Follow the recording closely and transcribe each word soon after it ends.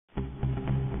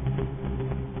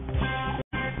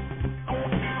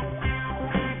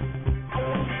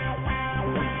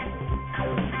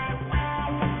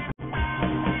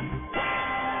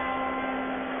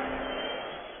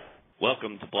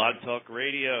welcome to Blog Talk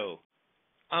Radio.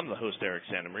 I'm the host, Eric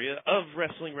Santamaria of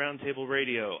Wrestling Roundtable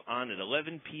Radio, on at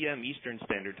 11 p.m. Eastern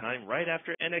Standard Time, right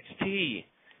after NXT.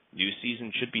 New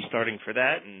season should be starting for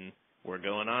that, and we're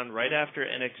going on right after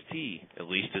NXT, at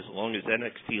least as long as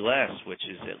NXT lasts, which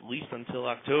is at least until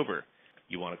October.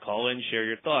 You want to call in, share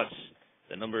your thoughts.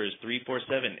 The number is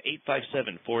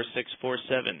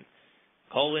 347-857-4647.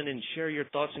 Call in and share your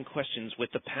thoughts and questions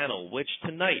with the panel, which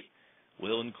tonight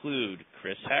will include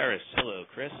Chris Harris. Hello,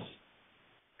 Chris.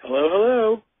 Hello,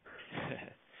 hello.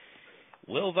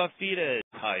 Will Vachon.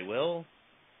 Hi, Will.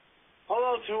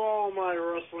 Hello to all my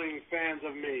wrestling fans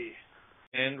of me.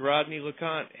 And Rodney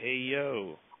LeConte. Hey,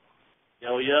 yo.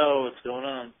 Yo, yo, what's going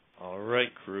on? All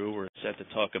right, crew, we're set to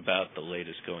talk about the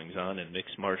latest goings-on in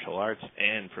mixed martial arts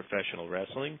and professional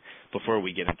wrestling. Before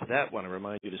we get into that, I want to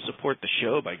remind you to support the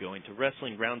show by going to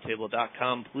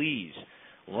WrestlingRoundtable.com, please.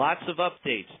 Lots of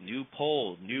updates, new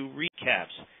poll, new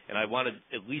recaps, and I want to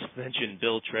at least mention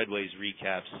Bill Treadway's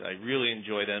recaps. I really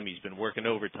enjoy them. He's been working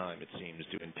overtime, it seems,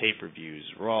 doing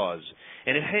pay-per-views, Raws.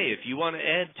 And hey, if you want to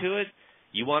add to it,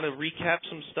 you want to recap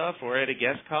some stuff or add a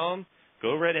guest column,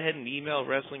 go right ahead and email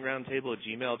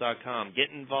WrestlingRoundtable@gmail.com. Get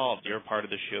involved. You're a part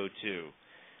of the show, too.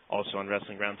 Also on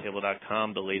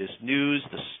WrestlingRoundtable.com, the latest news,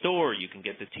 the store. You can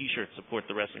get the T-shirts, support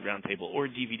the Wrestling Roundtable, or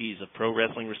DVDs of Pro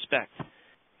Wrestling Respect.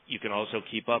 You can also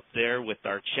keep up there with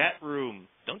our chat room.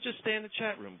 Don't just stay in the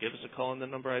chat room. Give us a call on the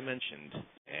number I mentioned.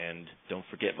 And don't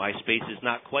forget, MySpace is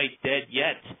not quite dead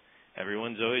yet.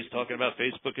 Everyone's always talking about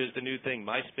Facebook is the new thing.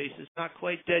 MySpace is not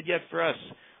quite dead yet for us.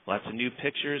 Lots of new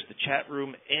pictures, the chat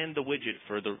room, and the widget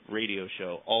for the radio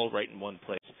show, all right in one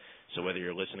place. So whether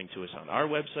you're listening to us on our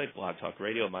website, Blog Talk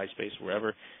Radio, MySpace,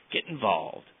 wherever, get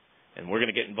involved. And we're going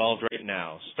to get involved right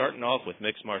now, starting off with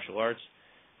mixed martial arts.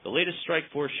 The latest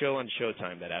Strikeforce show on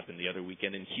Showtime that happened the other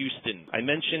weekend in Houston. I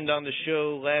mentioned on the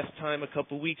show last time a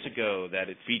couple weeks ago that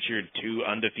it featured two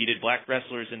undefeated black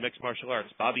wrestlers in mixed martial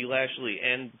arts, Bobby Lashley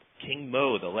and King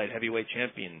Mo, the light heavyweight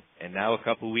champion. And now a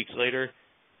couple weeks later,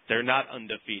 they're not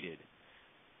undefeated.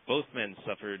 Both men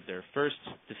suffered their first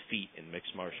defeat in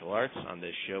mixed martial arts on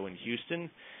this show in Houston.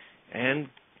 And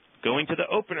going to the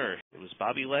opener, it was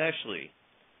Bobby Lashley,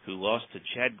 who lost to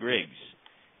Chad Griggs.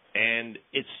 And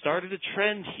it started a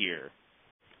trend here.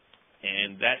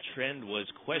 And that trend was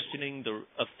questioning the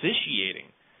officiating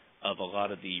of a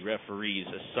lot of the referees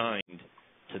assigned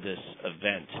to this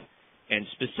event. And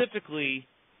specifically,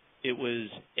 it was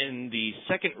in the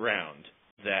second round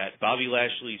that Bobby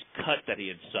Lashley's cut that he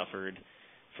had suffered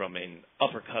from an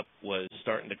uppercut was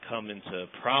starting to come into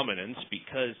prominence,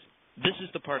 because this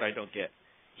is the part I don't get.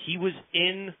 He was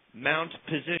in mount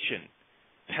position,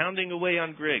 pounding away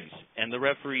on Griggs, and the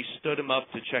referee stood him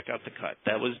up to check out the cut.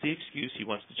 That was the excuse. He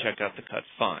wants to check out the cut.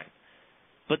 Fine.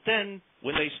 But then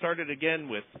when they started again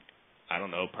with, I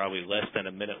don't know, probably less than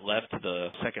a minute left to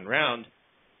the second round,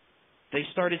 they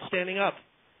started standing up.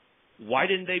 Why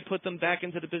didn't they put them back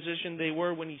into the position they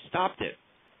were when he stopped it?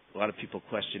 A lot of people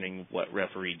questioning what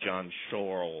referee John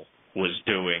Schorl was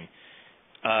doing.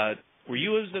 Were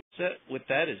you as upset with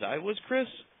that as I was, Chris?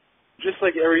 Just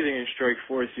like everything in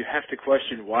Strikeforce, you have to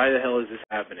question, why the hell is this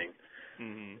happening?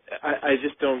 Mm-hmm. I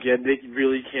just don't get it. They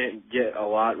really can't get a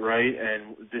lot right,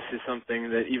 and this is something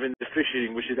that even the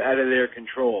officiating, which is out of their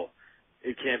control,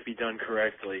 it can't be done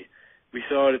correctly. We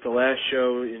saw it at the last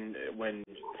show when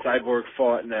Cyborg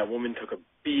fought and that woman took a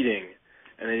beating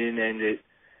and they didn't end it.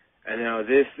 And now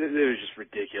this was just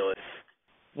ridiculous.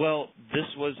 Well,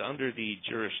 this was under the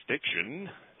jurisdiction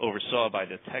oversaw by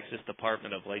the Texas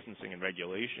Department of Licensing and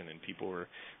Regulation, and people were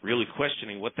really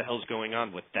questioning what the hell's going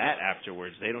on with that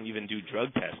afterwards. They don't even do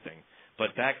drug testing.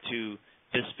 But back to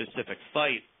this specific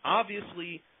fight,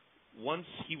 obviously, once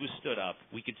he was stood up,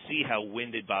 we could see how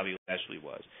winded Bobby Lashley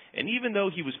was. And even though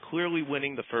he was clearly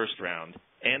winning the first round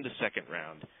and the second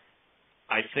round,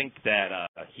 I think that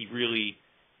he really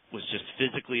was just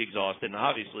physically exhausted, and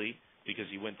obviously because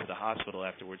he went to the hospital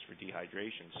afterwards for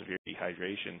dehydration, severe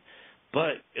dehydration.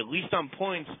 But at least on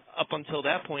points, up until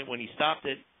that point when he stopped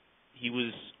it, he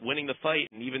was winning the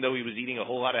fight, and even though he was eating a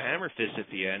whole lot of hammer fists at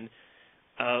the end,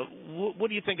 what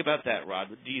do you think about that,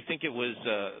 Rod? Do you think it was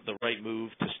the right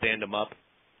move to stand him up?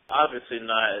 Obviously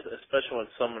not, especially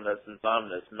when someone that's in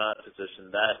dominant mount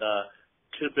position. That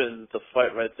could have been the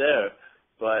fight right there.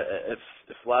 But if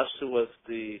Lashley was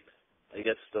the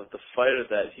fighter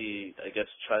that he,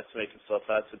 tries to make himself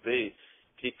out to be,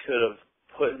 he could have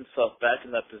put himself back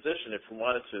in that position if he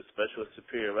wanted to, especially with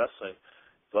superior wrestling.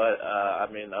 But, I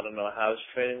don't know how his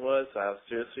training was, how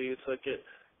seriously he took it,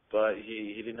 but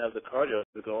he didn't have the cardio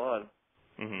to go on.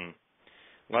 Mm-hmm.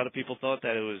 A lot of people thought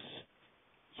that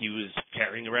he was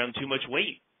carrying around too much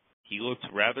weight. He looked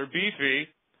rather beefy,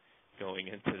 going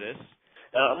into this.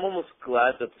 I'm almost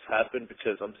glad that this happened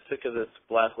because I'm sick of this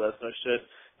Black Lesnar shit.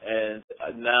 And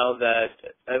now that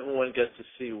everyone gets to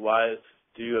see why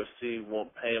the UFC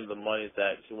won't pay him the money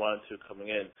that he wanted to coming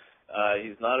in,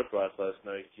 he's not a Brock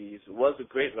Lesnar. He was a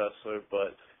great wrestler,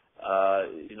 but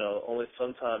only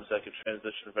sometimes that could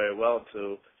transition very well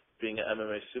to being an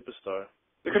MMA superstar.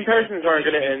 The comparisons aren't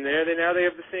going to end there. Now they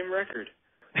have the same record.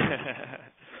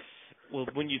 Well,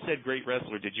 when you said great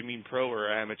wrestler, did you mean pro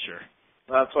or amateur?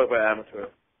 I'm talking about amateur.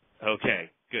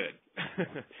 Okay, good.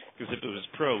 Because if it was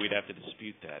pro, we'd have to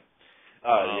dispute that.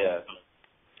 Yeah.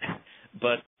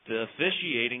 But the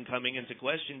officiating coming into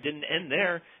question didn't end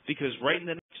there, because right in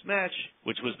the next match,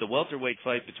 which was the welterweight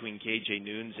fight between KJ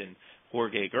Noons and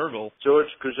Jorge Gurgel. George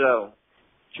Gurgel,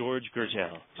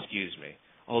 excuse me.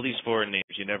 All these foreign names,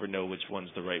 you never know which one's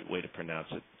the right way to pronounce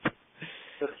it.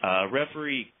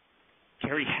 Referee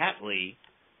Kerry Hatley,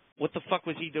 what the fuck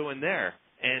was he doing there?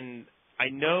 And I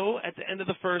know at the end of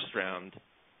the first round,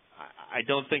 I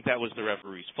don't think that was the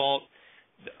referee's fault.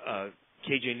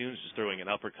 KJ Noons was throwing an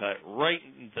uppercut right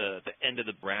in the end of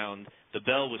the round. The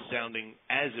bell was sounding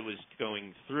as it was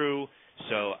going through,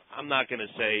 so I'm not going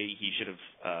to say he should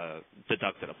have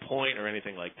deducted a point or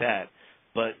anything like that.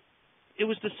 But it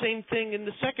was the same thing in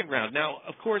the second round. Now,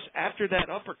 of course, after that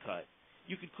uppercut,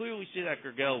 you could clearly see that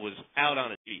Gurgel was out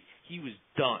on his feet. He was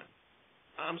done.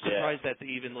 I'm surprised that they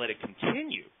even let it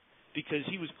continue, because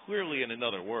he was clearly in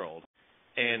another world.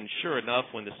 And sure enough,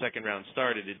 when the second round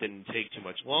started, it didn't take too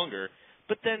much longer.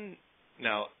 But then,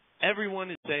 now,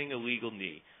 everyone is saying illegal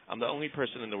knee. I'm the only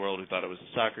person in the world who thought it was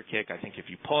a soccer kick. I think if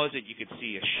you pause it, you could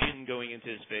see a shin going into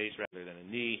his face rather than a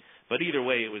knee. But either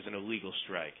way, it was an illegal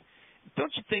strike.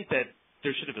 Don't you think that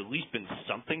there should have at least been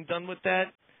something done with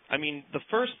that? I mean, the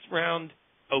first round,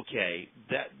 okay,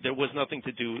 that there was nothing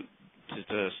to do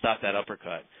to stop that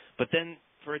uppercut. But then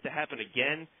for it to happen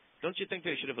again, don't you think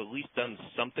they should have at least done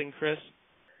something, Chris?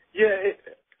 Yeah,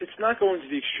 it's not going to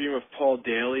the extreme of Paul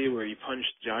Daly, where he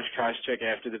punched Josh Koscheck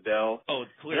after the bell. Oh,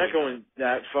 clearly not going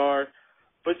that far,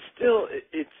 but still,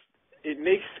 it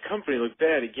makes the company look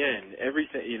bad again.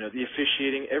 Everything, the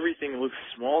officiating, everything looks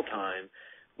small time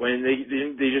when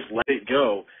they just let it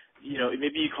go.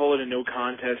 Maybe you call it a no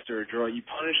contest or a draw. You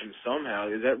punish him somehow.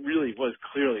 That really was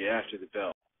clearly after the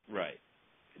bell. Right.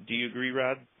 Do you agree,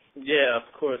 Rod? Yeah, of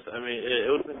course. I mean, it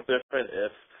would have been different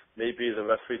if maybe the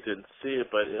referee didn't see it,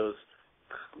 but it was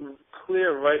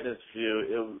clear right in his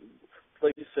view.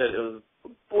 Like you said, it was a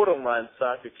borderline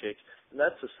soccer kick, and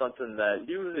that's just something that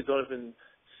you really don't even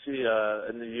see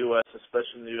in the U.S.,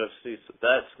 especially in the UFC. So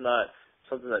that's not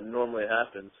something that normally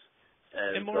happens.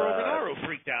 And Mauro Ranallo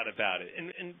freaked out about it.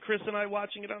 And Chris and I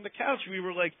watching it on the couch, we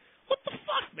were like, what the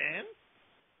fuck, man?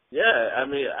 Yeah, I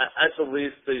mean, at the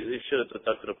least, they should have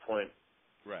deducted a point.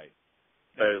 Right.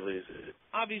 Very least.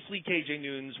 Obviously, KJ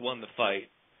Noons won the fight,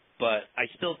 but I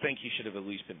still think he should have at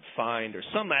least been fined, or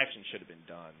some action should have been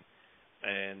done.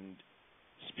 And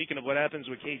speaking of what happens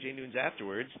with KJ Noons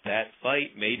afterwards, that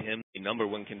fight made him the number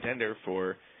one contender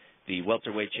for the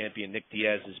welterweight champion Nick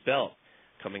Diaz's belt,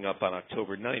 coming up on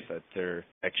October 9th at their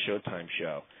next Showtime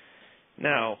show.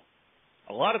 Now,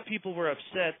 a lot of people were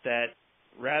upset that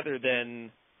rather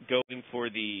than going for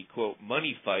the, quote,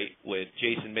 money fight with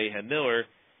Jason Mayhem Miller,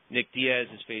 Nick Diaz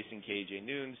is facing KJ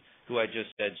Noons, who I just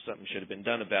said something should have been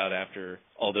done about after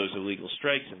all those illegal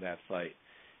strikes in that fight.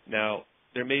 Now,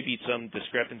 there may be some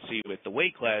discrepancy with the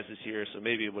weight classes here, so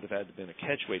maybe it would have had to been a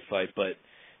catchweight fight, but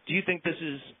do you think this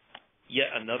is yet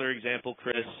another example,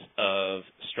 Chris, of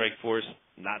Strikeforce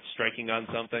not striking on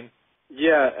something?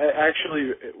 Yeah,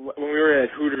 actually, when we were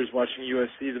at Hooters watching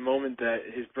UFC, the moment that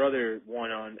his brother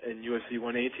won in UFC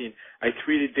 118, I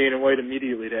tweeted Dana White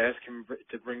immediately to ask him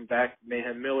to bring back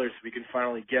Mayhem Miller so we can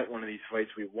finally get one of these fights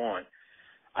we want.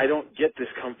 I don't get this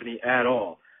company at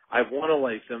all. I want to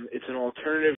like them. It's an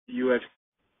alternative to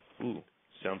UFC. Ooh,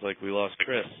 sounds like we lost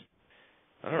Chris.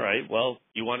 All right, well,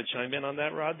 you want to chime in on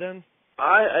that, Rod, then?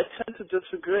 I tend to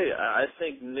disagree. I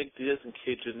think Nick Diaz and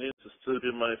KJ Noons will still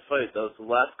be my fight. That was the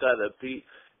last guy that beat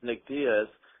Nick Diaz.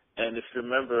 And if you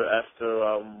remember, after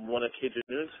one of KJ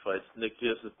Noons' fights, Nick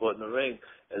Diaz was brought in the ring,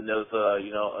 and there was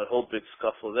a whole big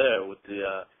scuffle there with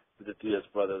the Diaz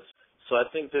brothers. So I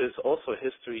think there's also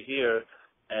history here,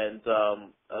 and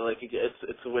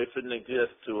it's a way for Nick Diaz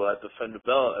to defend the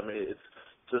belt. I mean, it's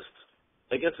just,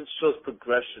 I guess it shows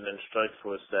progression in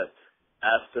Strikeforce that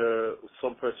after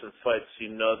some person fights, you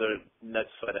know their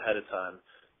next fight ahead of time,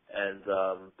 and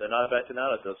they're not backing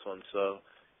out at this one. So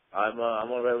I'm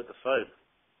all right with the fight.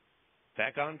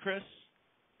 Back on, Chris?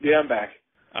 Yeah, I'm back.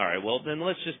 All right. Well, then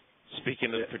let's just, speaking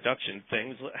of production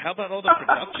things, how about all the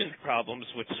production problems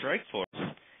with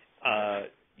Strikeforce?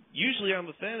 usually I'm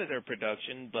a fan of their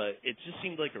production, but it just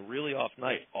seemed like a really off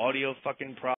night. Audio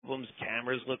fucking problems,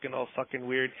 cameras looking all fucking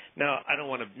weird. Now, I don't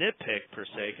want to nitpick per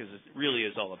se because it really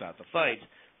is all about the fights,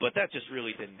 but that just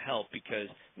really didn't help because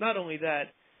not only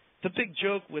that, the big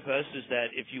joke with us is that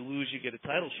if you lose, you get a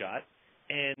title shot.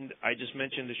 And I just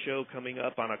mentioned the show coming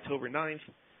up on October 9th.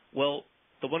 Well,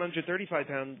 the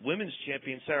 135-pound women's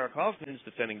champion Sarah Kaufman is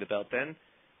defending the belt then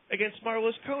against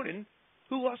Marlis Conan,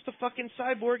 who lost to fucking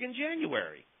Cyborg in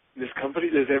January. This company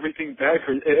does everything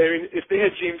backwards. I mean, if they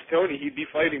had James Toney, he'd be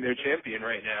fighting their champion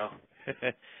right now.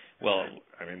 Well,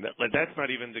 I mean, that's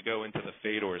not even to go into the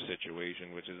Fedor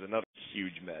situation, which is another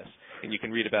huge mess. And you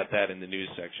can read about that in the news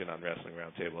section on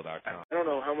WrestlingRoundtable.com. I don't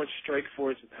know how much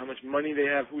Strikeforce, how much money they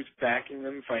have, who's backing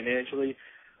them financially,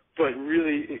 but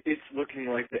really, it's looking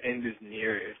like the end is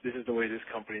near if this is the way this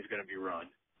company is going to be run.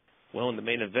 Well, in the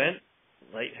main event,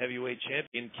 light heavyweight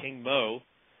champion King Mo,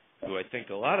 who I think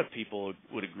a lot of people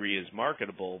would agree is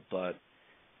marketable, but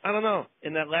I don't know.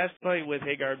 In that last fight with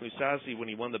Hagar Mousasi when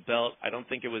he won the belt, I don't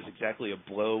think it was exactly a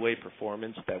blow-away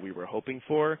performance that we were hoping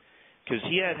for, because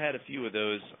he had a few of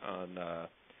those on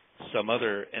some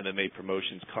other MMA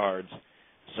promotions cards,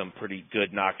 some pretty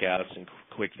good knockouts and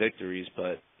quick victories,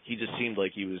 but he just seemed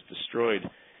like he was destroyed.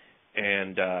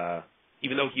 And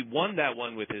even though he won that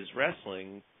one with his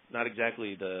wrestling, not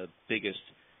exactly the biggest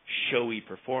showy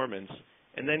performance,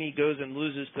 and then he goes and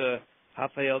loses to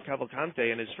Rafael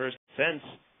Cavalcante in his first defense,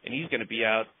 and he's going to be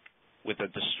out with a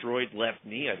destroyed left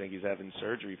knee. I think he's having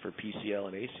surgery for PCL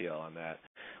and ACL on that.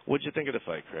 What'd you think of the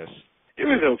fight, Chris? It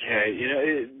was okay. You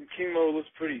know, King Mo looked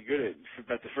pretty good for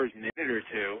about the first minute or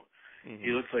two. Mm-hmm.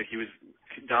 He looked like he was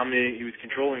dominating. He was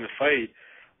controlling the fight,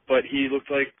 but he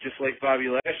looked like, just like Bobby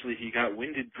Lashley, he got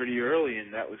winded pretty early,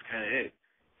 and that was kind of it.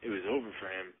 It was over for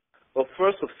him. Well,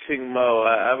 first with King Mo,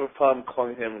 I have a problem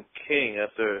calling him King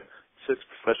after 6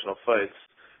 professional fights.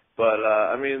 But,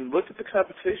 I mean, look at the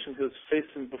competition he was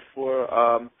facing before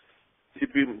he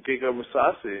beat Giga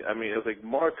Mousasi. I mean, it was like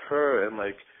Mark Kerr and,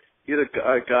 like, either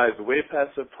guys way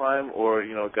past their prime or,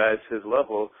 you know, guys his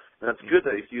level. And that's good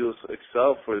that he was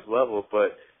excel for his level.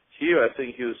 But here, I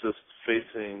think he was just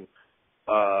facing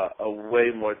a way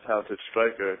more talented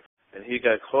striker. And he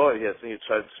got caught. I think he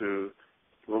tried to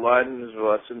rely on his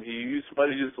wrestling. He might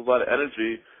have used a lot of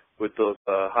energy with those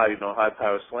high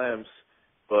power slams.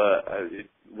 But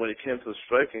when it came to the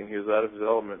striking, he was out of his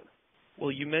element.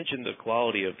 Well, you mentioned the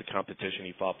quality of the competition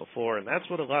he fought before, and that's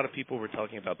what a lot of people were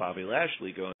talking about Bobby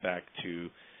Lashley, going back to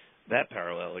that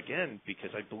parallel again,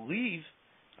 because I believe,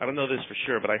 I don't know this for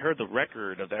sure, but I heard the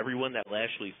record of everyone that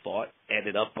Lashley fought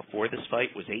added up before this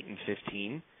fight was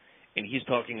 8-15, and he's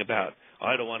talking about,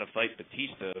 I don't want to fight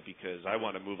Batista because I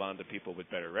want to move on to people with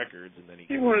better records, and then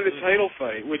he wanted a title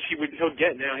fight, which he'll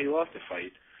get now. He lost the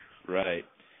fight. Right.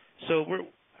 So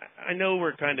I know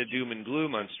we're kind of doom and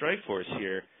gloom on Strikeforce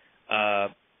here,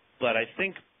 but I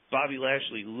think Bobby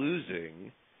Lashley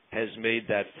losing has made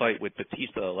that fight with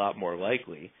Batista a lot more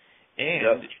likely.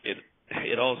 And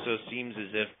it also seems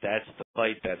as if that's the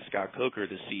fight that Scott Coker,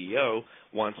 the CEO,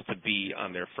 wants to be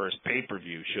on their first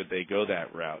pay-per-view, should they go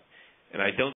that route. And I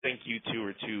don't think you two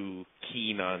are too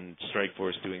keen on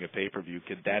Strikeforce doing a pay-per-view.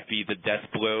 Could that be the death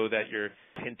blow that you're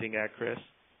hinting at, Chris?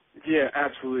 Yeah,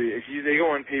 absolutely. If they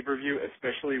go on pay-per-view,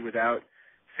 especially without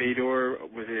Fedor,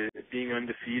 with it being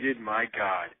undefeated, my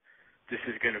God, this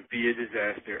is going to be a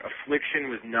disaster. Affliction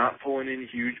was not pulling in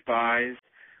huge buys.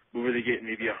 What were they getting?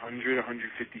 Maybe 100,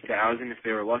 150,000 if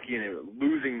they were lucky, and they were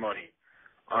losing money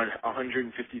on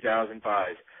 150,000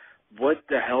 buys. What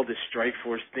the hell does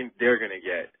Strikeforce think they're going to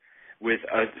get? With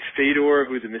Fedor,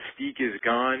 who the mystique is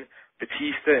gone,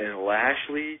 Batista and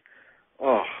Lashley,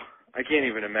 I can't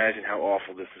even imagine how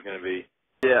awful this is going to be.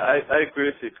 Yeah, I agree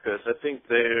with you, Chris. I think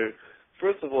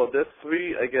first of all, they're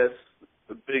 3, I guess,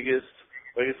 the biggest,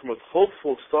 most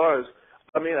hopeful stars.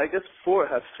 I mean, I guess 4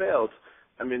 have failed.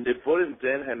 I mean, they brought in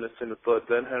Dan Henderson and thought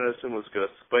Dan Henderson was going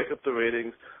to spike up the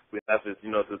ratings. We have this,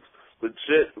 this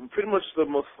legit, pretty much the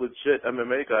most legit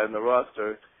MMA guy in the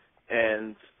roster,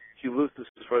 and he loses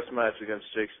his first match against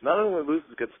Jake. Not only loses,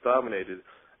 gets dominated,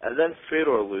 and then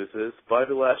Fedor loses,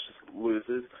 Bobby Lashley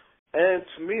loses, and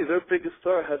to me, their biggest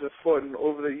star hasn't fought in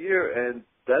over a year, and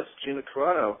that's Gina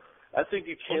Carano. I think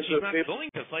you can't. Well, she's not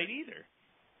willing to fight either.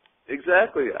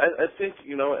 Exactly. I think,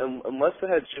 unless they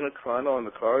had Gina Carano on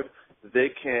the card,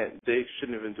 they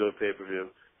shouldn't even do a pay-per-view,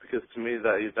 because to me,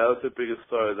 that was their biggest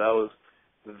star. That was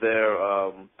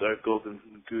their golden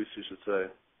goose, you should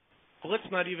say. Well, let's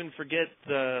not even forget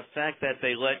the fact that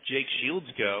they let Jake Shields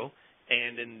go.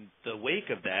 And in the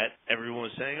wake of that, everyone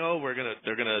was saying,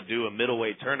 they're gonna do a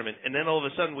middleweight tournament. And then all of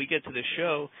a sudden we get to the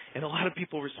show, and a lot of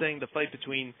people were saying the fight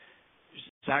between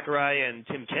Sakurai and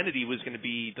Tim Kennedy was going to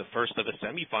be the first of a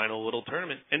semifinal little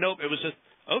tournament. And nope, it was just,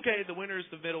 okay, the winner is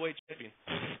the middleweight champion.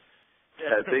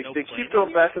 Yeah, they keep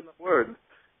going back in the word.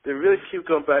 They really keep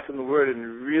going back in the word, and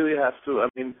you really have to, I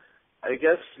mean, I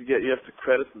guess you have to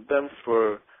credit them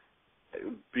for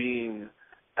being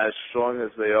as strong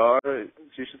as they are, you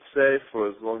should say, for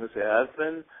as long as they have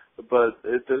been. But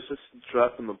there's just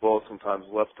dropping the ball sometimes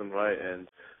left and right, and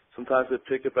sometimes they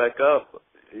pick it back up,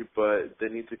 but they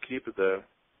need to keep it there.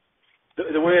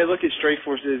 The way I look at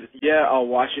Strikeforce is, yeah, I'll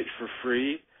watch it for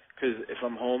free, because if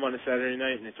I'm home on a Saturday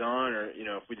night and it's on, or, you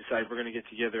know, if we decide we're going to get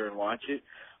together and watch it,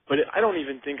 but I don't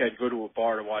even think I'd go to a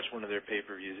bar to watch one of their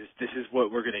pay-per-views. This is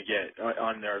what we're going to get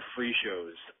on their free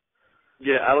shows.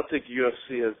 Yeah, I don't think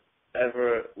UFC has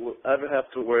will ever have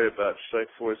to worry about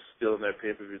Strikeforce stealing their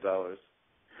pay-per-view dollars.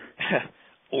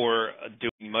 Or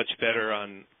doing much better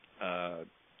on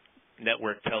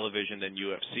network television than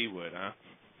UFC would, huh?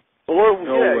 Or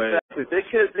no way. Exactly.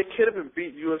 They can't even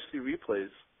beat UFC replays.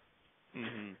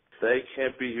 Mm-hmm. They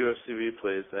can't beat UFC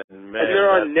replays, and man, and they're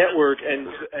on network,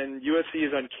 and UFC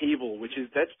is on cable,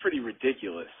 that's pretty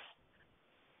ridiculous.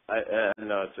 I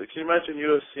know. Can you imagine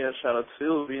UFC on Channel 2?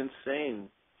 It would be insane.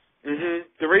 Mhm.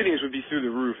 The ratings would be through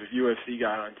the roof if UFC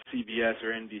got on CBS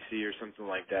or NBC or something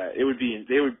like that. They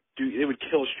would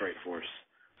kill Strikeforce.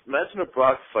 Imagine a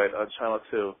Brock fight on Channel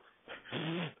 2.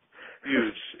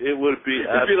 Huge. It would be.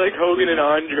 It'd be like Hogan and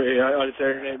Andre on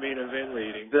Saturday Night Main Event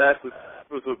rating. Exactly.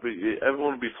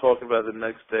 Everyone would be talking about it the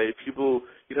next day.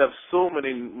 You'd have so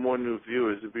many more new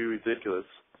viewers. It'd be ridiculous.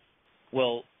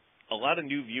 Well, a lot of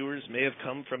new viewers may have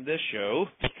come from this show,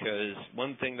 because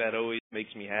one thing that always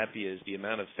makes me happy is the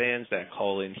amount of fans that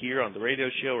call in here on the radio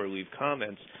show or leave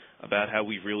comments about how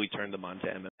we've really turned them on to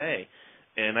MMA.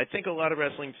 And I think a lot of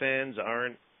wrestling fans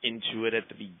aren't into it at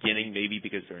the beginning, maybe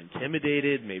because they're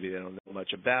intimidated, maybe they don't know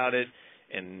much about it,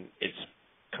 and it's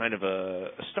kind of a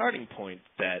starting point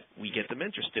that we get them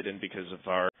interested in because of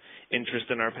our interest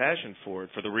and our passion for it,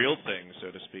 for the real thing,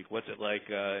 so to speak. What's it like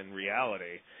in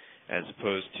reality, as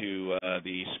opposed to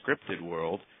the scripted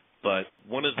world. But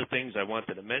one of the things I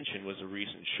wanted to mention was a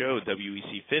recent show,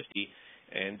 WEC 50,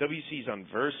 and WEC's on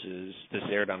Versus. This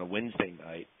aired on a Wednesday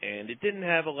night, and it didn't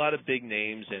have a lot of big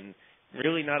names and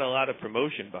really not a lot of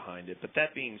promotion behind it. But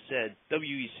that being said,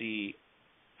 WEC,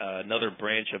 another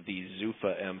branch of the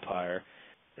Zuffa empire,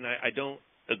 and I don't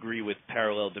agree with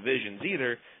parallel divisions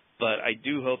either, but I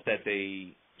do hope that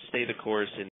they stay the course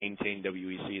and maintain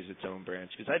WEC as its own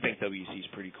branch, because I think WEC is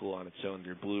pretty cool on its own.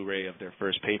 Their Blu-ray of their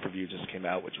first pay-per-view just came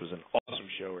out, which was an awesome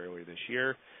show earlier this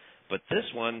year. But this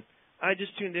one, I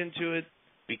just tuned into it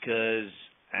because,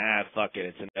 fuck it,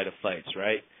 it's a night of fights,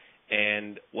 right?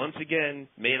 And once again,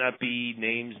 may not be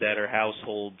names that are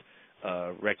household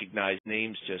recognized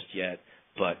names just yet,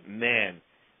 but man,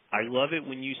 I love it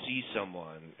when you see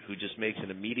someone who just makes an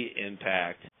immediate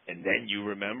impact and then you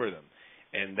remember them.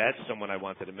 And that's someone I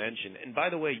wanted to mention. And by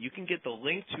the way, you can get the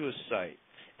link to a site,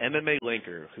 MMA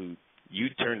Linker, who you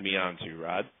turned me on to,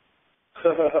 Rod.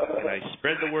 And I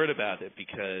spread the word about it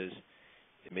because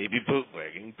it may be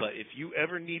bootlegging, but if you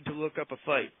ever need to look up a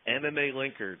fight,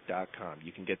 MMAlinker.com.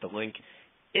 You can get the link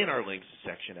in our links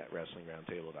section at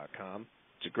WrestlingRoundtable.com.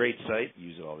 It's a great site.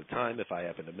 Use it all the time if I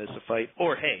happen to miss a fight.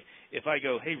 Or, hey, if I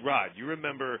go, hey, Rod, you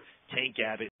remember Tank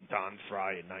Abbott and Don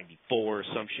Fry in 94 or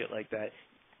some shit like that?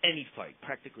 Any fight,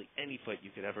 practically any fight you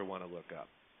could ever want to look up,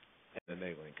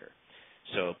 MMA Linker.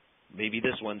 So maybe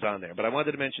this one's on there. But I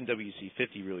wanted to mention WC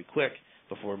 50 really quick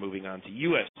before moving on to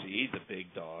UFC, the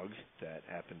big dog that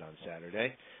happened on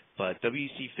Saturday. But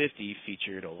WC 50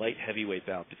 featured a light heavyweight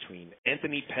bout between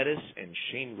Anthony Pettis and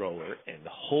Shane Roller, and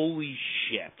holy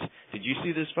shit. Did you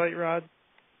see this fight, Rod?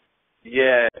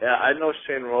 Yeah, I know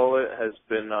Shane Roller has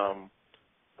been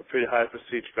a pretty high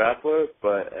prestige grappler,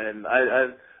 and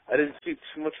I didn't see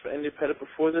too much for Andy Pettis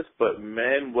before this, but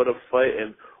man, what a fight,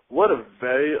 and what a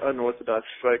very unorthodox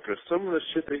striker. Some of the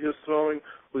shit that he was throwing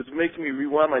was making me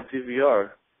rewind my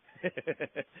DVR.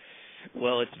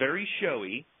 Well, it's very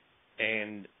showy,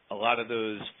 and a lot of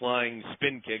those flying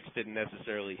spin kicks didn't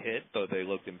necessarily hit, though they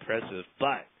looked impressive.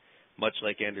 But much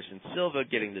like Anderson Silva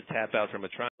getting the tap out from a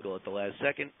triangle at the last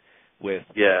second with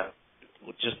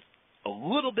just a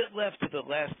little bit left to the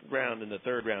last round, in the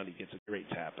third round he gets a great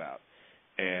tap out.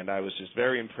 And I was just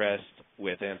very impressed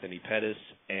with Anthony Pettis.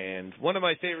 And one of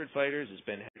my favorite fighters is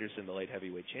Ben Henderson, the light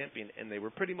heavyweight champion, and they were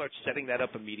pretty much setting that up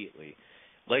immediately.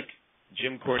 Like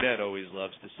Jim Cornette always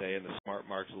loves to say, and the smart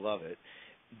marks love it,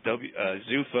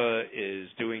 Zuffa is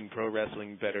doing pro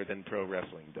wrestling better than pro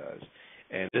wrestling does.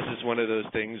 And this is one of those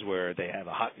things where they have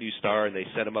a hot new star and they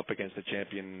set him up against the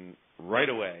champion right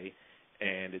away.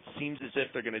 and it seems as if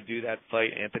they're going to do that fight,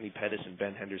 Anthony Pettis and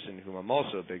Ben Henderson, whom I'm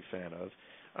also a big fan of,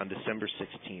 on December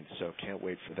 16th, so can't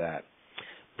wait for that.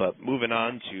 But moving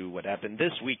on to what happened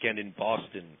this weekend in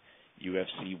Boston,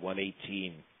 UFC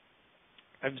 118.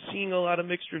 I'm seeing a lot of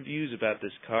mixed reviews about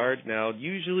this card. Now,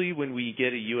 usually when we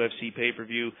get a UFC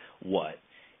pay-per-view, 8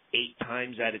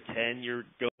 times out of 10 you're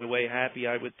going away happy,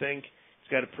 I would think.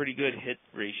 It's got a pretty good hit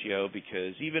ratio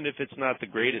because even if it's not the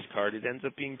greatest card, it ends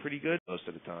up being pretty good most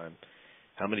of the time.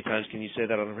 How many times can you say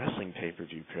that on a wrestling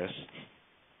pay-per-view, Chris?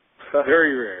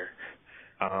 Very rare.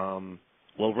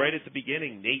 Well, right at the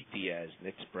beginning, Nate Diaz,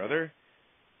 Nick's brother,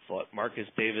 fought Marcus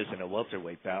Davis in a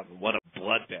welterweight bout, and what a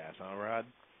bloodbath, huh, Rod?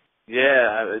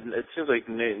 Yeah, it seems like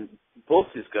both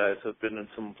these guys have been in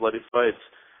some bloody fights,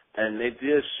 and Nate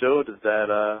Diaz showed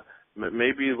that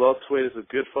maybe welterweight is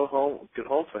a good home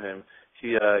for him.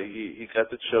 He got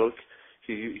the choke.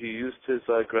 He used his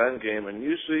ground game, and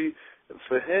usually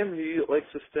for him, he likes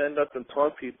to stand up and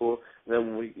taunt people. And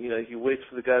then he waits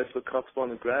for the guy to feel comfortable on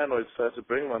the ground, or he decides to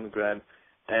bring him on the ground.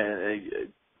 And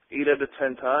 8 out of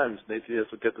 10 times, Nate Diaz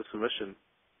will get the submission.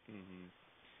 Mm-hmm.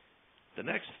 The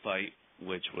next fight,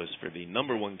 which was for the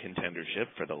number 1 contendership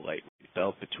for the lightweight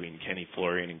belt between Kenny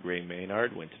Florian and Gray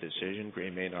Maynard, went to decision. Gray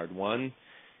Maynard won.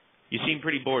 You seem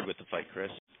pretty bored with the fight,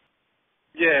 Chris.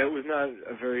 Yeah, it was not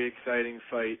a very exciting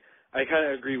fight. I kind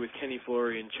of agree with Kenny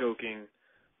Florian choking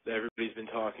that everybody's been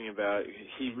talking about.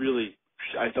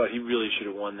 I thought he really should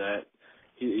have won that,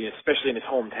 especially in his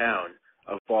hometown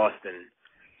of Boston.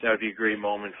 That would be a great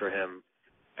moment for him.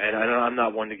 And I'm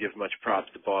not one to give much props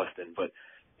to Boston, but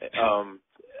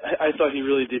I thought he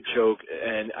really did choke,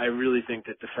 and I really think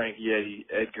that the Frankie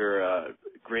Edgar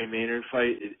Gray Maynard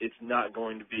fight, it's not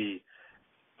going to be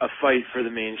a fight for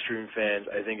the mainstream fans.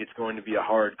 I think it's going to be a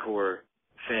hardcore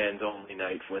fans-only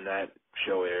night when that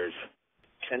show airs.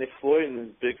 Kenny Floyd in his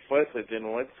big fights, like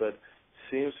Dana White said,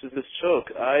 seems to just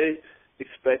choke. I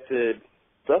expected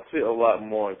definitely a lot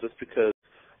more just because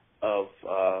of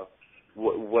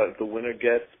what the winner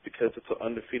gets, because it's an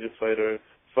undefeated fighter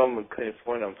from Kenny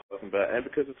Floyd I'm talking about, and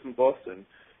because it's in Boston.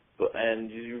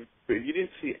 You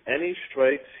didn't see any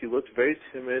strikes. He looked very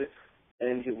timid,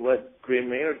 and he let Gray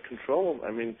Maynard control him.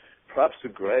 I mean, props to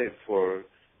Gray for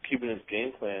keeping his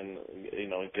game plan,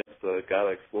 against a guy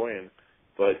like Florian.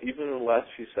 But even in the last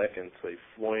few seconds,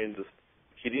 Florian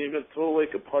he didn't even throw a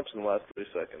punch in the last 3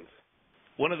 seconds.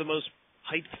 One of the most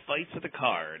hyped fights of the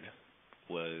card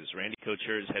was Randy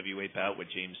Couture's heavyweight bout with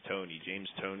James Toney. James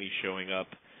Toney showing up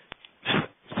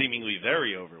seemingly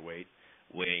very overweight,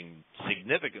 weighing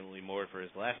significantly more for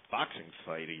his last boxing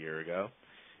fight a year ago.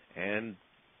 And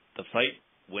the fight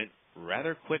went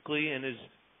rather quickly and is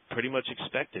pretty much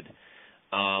expected.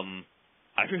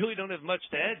 I really don't have much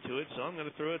to add to it, so I'm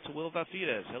going to throw it to Will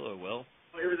Vafides. Hello, Will.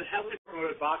 It was a heavily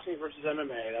promoted boxing versus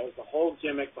MMA. That was the whole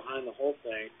gimmick behind the whole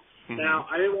thing. Mm-hmm. Now,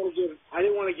 I didn't want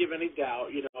to give any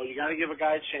doubt. You got to give a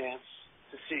guy a chance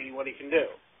to see what he can do.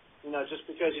 Just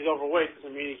because he's overweight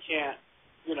doesn't mean he can't,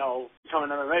 become an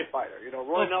MMA fighter.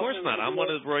 Roy Nelson. Of course Nelson, not. I'm one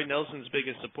of Roy Nelson's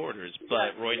biggest supporters,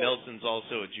 but Roy Nelson's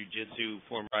also a jiu-jitsu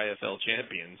former IFL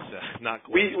champion. So not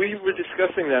quite. We were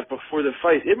discussing that before the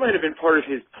fight. It might have been part of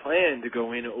his plan to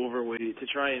go in overweight to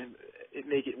try and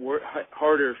make it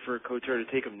harder for Couture to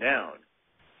take him down.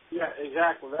 Yeah,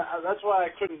 exactly. That's why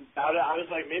I couldn't doubt it. I was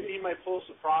like, maybe he might pull a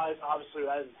surprise. Obviously,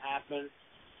 that didn't happen.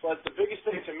 But the biggest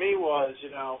thing to me was,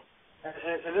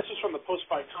 and this was from the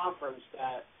post-fight conference,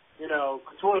 that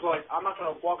Couture was like, I'm not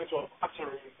going to walk into a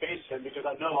boxing ring and face him because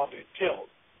I know I'll get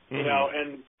killed. Mm-hmm.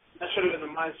 And that should have been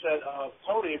the mindset of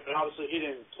Tony, but obviously he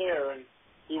didn't care, and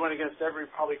he went against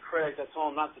every probably critic that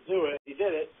told him not to do it. He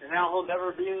did it, and now he'll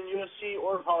never be in the UFC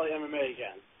or probably MMA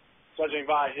again, judging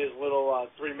by his little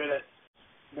 3 minutes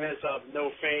of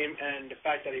no fame and the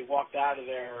fact that he walked out of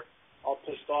there all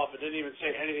pissed off and didn't even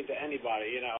say anything to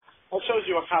anybody. That shows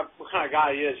you what kind of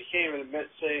guy he is. He can't even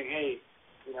admit saying, hey,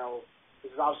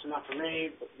 this is obviously not for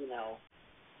me, but,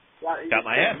 got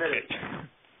my ass kicked.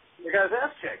 You got his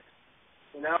ass kicked.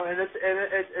 And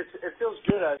it feels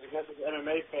good as against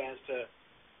MMA fans to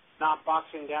not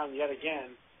boxing down yet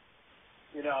again.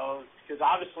 Because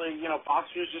obviously,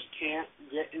 boxers just can't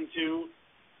get into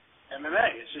MMA.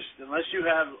 It's just, unless you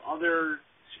have other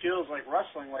skills like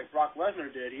wrestling, like Brock Lesnar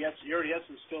did, he already has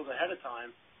some skills ahead of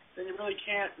time, then you really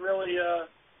can't go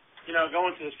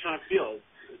into this kind of field.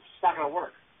 It's not going to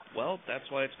work. Well, that's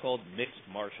why it's called mixed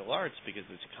martial arts, because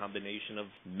it's a combination of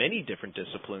many different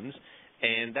disciplines,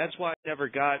 and that's why I never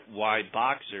got why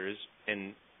boxers,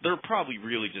 and they're probably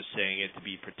really just saying it to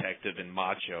be protective and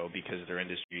macho because their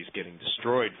industry is getting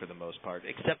destroyed for the most part,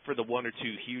 except for the one or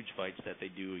two huge fights that they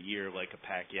do a year, like a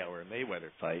Pacquiao or a Mayweather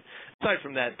fight. Aside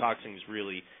from that, boxing is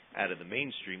really out of the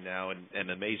mainstream now, and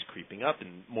MMA's creeping up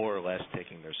and more or less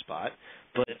taking their spot.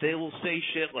 But they will say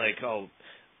shit like, oh,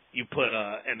 you put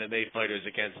MMA fighters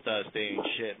against us, they ain't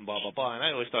shit, and blah, blah, blah. And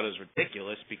I always thought it was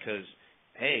ridiculous because,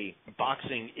 hey,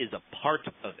 boxing is a part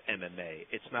of MMA.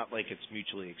 It's not like it's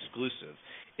mutually exclusive.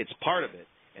 It's part of it.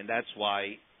 And that's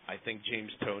why I think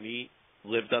James Toney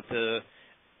lived up to,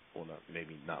 well,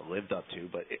 maybe not lived up to,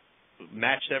 but it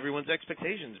matched everyone's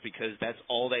expectations because that's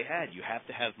all they had. You have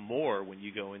to have more when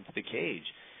you go into the cage.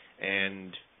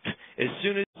 And as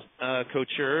soon as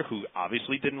Couture, who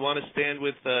obviously didn't want to stand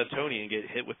with Toney and get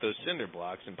hit with those cinder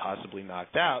blocks and possibly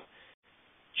knocked out,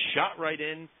 shot right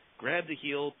in, grabbed the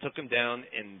heel, took him down,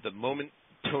 and the moment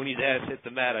Toney's ass hit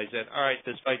the mat, I said, all right,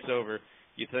 this fight's over.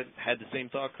 You had the same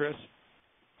thought, Chris?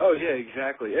 Oh, yeah,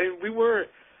 exactly. And we were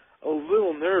a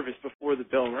little nervous before the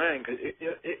bell rang because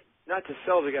it not to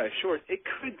sell the guy short, it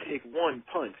could take one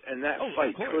punch, and that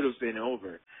fight could have been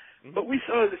over. Mm-hmm. But we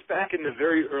saw this back in the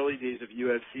very early days of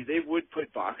UFC. They would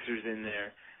put boxers in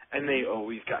there, and they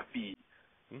always got beat.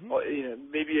 Mm-hmm. You know,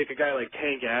 maybe like a guy like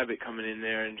Tank Abbott coming in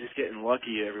there and just getting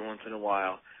lucky every once in a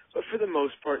while. But for the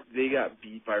most part, they got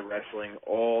beat by wrestling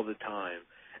all the time.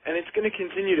 And it's going to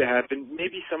continue to happen.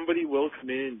 Maybe somebody will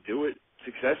come in and do it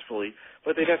successfully,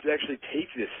 but they'd have to actually take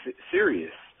this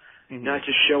serious, not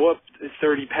just show up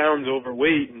 30 pounds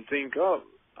overweight and think, oh,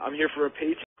 I'm here for a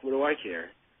paycheck. What do I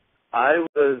care? I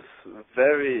was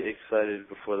very excited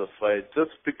before the fight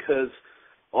just because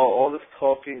all this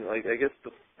talking, like I guess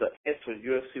the answer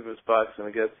UFC versus boxing,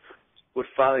 I guess, would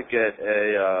finally get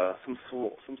some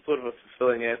sort of a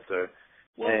fulfilling answer.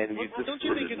 Well, don't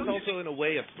you think it's also in a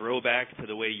way a throwback to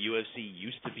the way UFC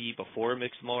used to be before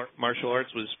mixed martial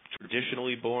arts was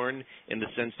traditionally born, in the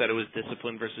sense that it was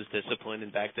discipline versus discipline,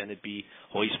 and back then it'd be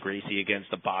Hoist Gracie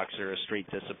against a boxer, a straight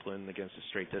discipline against a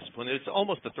straight discipline. It's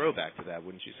almost a throwback to that,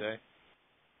 wouldn't you say?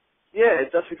 Yeah,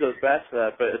 it definitely goes back to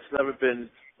that, but it's never been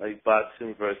like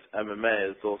boxing versus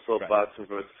MMA. It's also boxing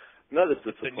versus another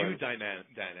discipline. It's a new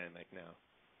dynamic now.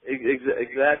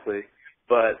 Exactly.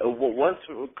 But once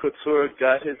Couture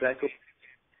got his ankle,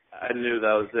 I knew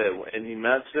that was it. And he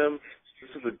matched him. This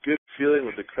was a good feeling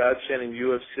with the crowd chanting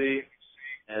UFC.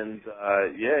 And,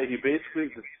 he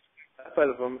basically got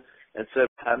of him and said,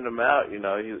 patting him out. You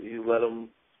know,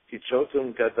 he choked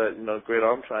him, got that, great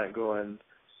arm triangle, and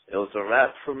it was a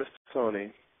wrap for Mr.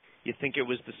 Toney. You think it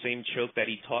was the same choke that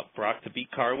he taught Brock to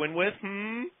beat Carwin with?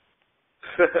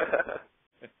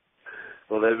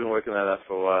 Well, they've been working on that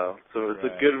for a while. So it's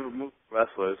a good move for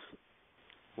wrestlers.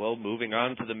 Well, moving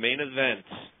on to the main event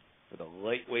for the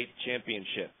lightweight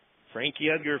championship. Frankie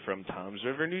Edgar from Toms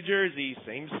River, New Jersey,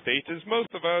 same state as most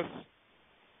of us,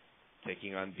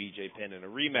 taking on BJ Penn in a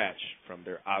rematch from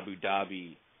their Abu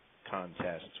Dhabi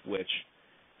contest, which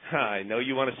I know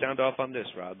you want to sound off on this,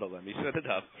 Rod, but let me set it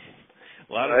up.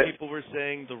 A lot of people were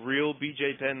saying the real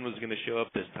BJ Penn was going to show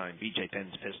up this time. BJ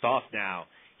Penn's pissed off now.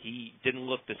 He didn't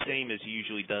look the same as he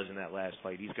usually does in that last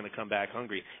fight. He's going to come back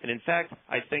hungry. And, in fact,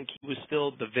 I think he was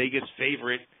still the Vegas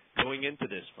favorite going into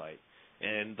this fight.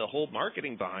 And the whole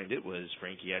marketing behind it was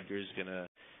Frankie Edgar's going to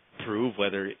prove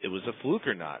whether it was a fluke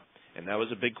or not. And that was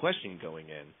a big question going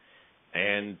in.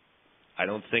 And I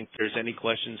don't think there's any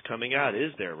questions coming out,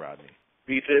 is there, Rodney?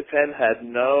 BJ Penn had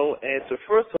no answer.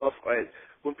 First off,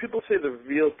 when people say the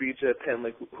real BJ Penn,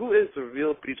 like, who is the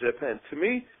real BJ Penn? To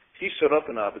me, he showed up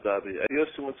in Abu Dhabi. At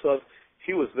UFC 112,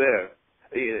 he was there.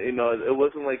 It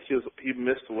wasn't like he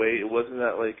missed weight. It wasn't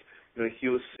that he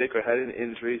was sick or had any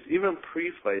injuries. Even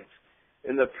pre-fights,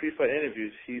 in the pre-fight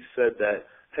interviews, he said that,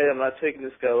 hey, I'm not taking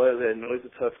this guy lightly. I know he's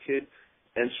a tough kid.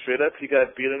 And straight up, he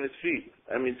got beat on his feet.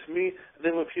 I mean, to me, I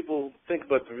think when people think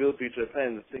about the real BJ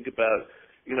Penn, they think about,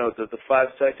 the 5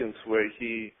 seconds where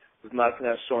he was knocking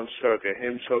out Sean Shark or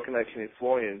him choking out Kenny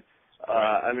Florian.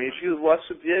 I mean, if you watch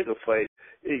the Diego fight,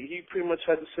 he pretty much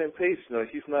had the same pace.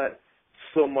 He's not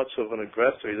so much of an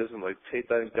aggressor. He doesn't take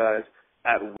down guys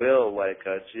at will like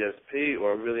GSP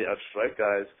or really outstrike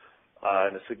guys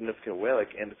in a significant way like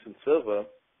Anderson Silva.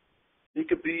 He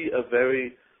could be a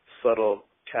very subtle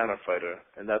counter fighter,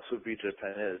 and that's what BJ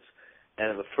Penn is.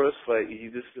 And in the first fight, he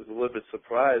just was a little bit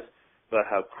surprised about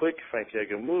how quick Frankie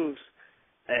Edgar moves.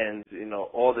 And,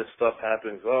 all this stuff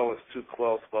happens. Oh, it's too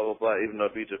close, blah, blah, blah, even though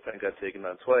BJ Penn got taken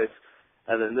on twice.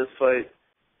 And then this fight,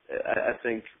 I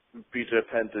think BJ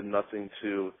Penn did nothing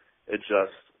to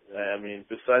adjust. I mean,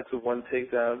 besides the one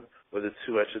takedown, or the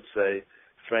two, I should say,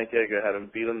 Frank Edgar had him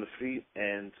beat on the feet,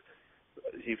 and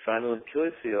he found an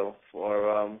Achilles heel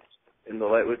in the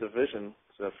lightweight division.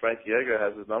 Frankie Edgar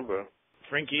has his number.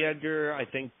 Frankie Edgar, I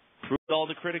think, proved all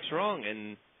the critics wrong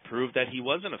and proved that he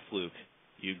wasn't a fluke.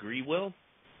 You agree, Will?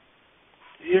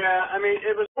 Yeah, I mean,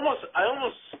 I almost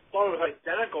thought it was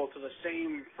identical to the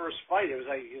same first fight. It was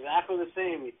like exactly the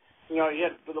same. You know,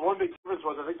 but the one big difference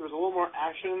was I think there was a little more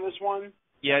action in this one.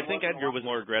 Yeah, I think Edgar was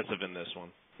more aggressive in this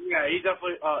one. Yeah, he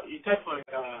definitely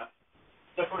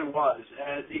was,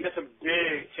 and he got some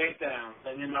big takedowns,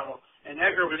 and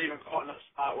Edgar was even caught in a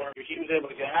spot where he was able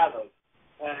to get out of.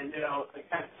 And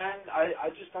against Penn,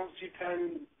 I just don't see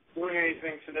Penn doing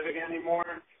anything significant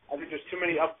anymore. I think there's too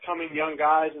many upcoming young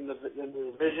guys in the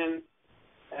division,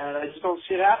 and I just don't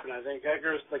see it happen. I think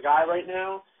Edgar's the guy right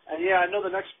now. And yeah, I know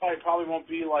the next fight probably won't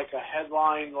be like a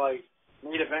headline, like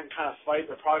main event kind of fight.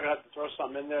 They're probably gonna have to throw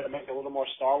something in there to make it a little more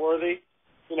star-worthy.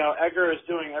 Edgar is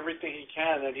doing everything he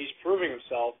can, and he's proving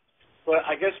himself. But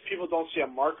I guess people don't see a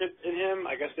market in him.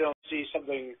 I guess they don't see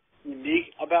something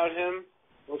unique about him,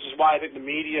 which is why I think the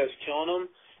media is killing him.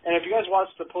 And if you guys watch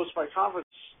the post-fight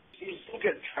conference, he's still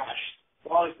getting trashed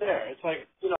while he's there. It's like,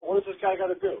 what does this guy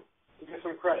got to do to get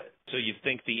some credit? So you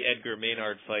think the Edgar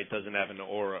Maynard fight doesn't have an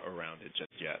aura around it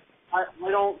just yet? I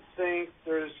don't think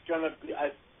there's going to be.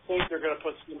 I think they're going to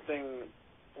put something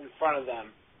in front of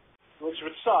them, which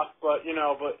would suck, but,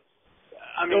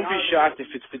 I mean... Don't be shocked if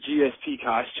it's the GSP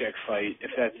Koscheck fight,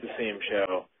 if that's the same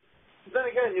show. Then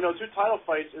again, two title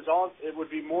fights is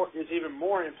even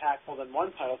more impactful than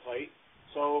one title fight,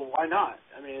 so why not?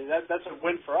 I mean, that's a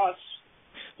win for us.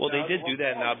 Well, they did do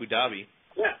that in Abu Dhabi.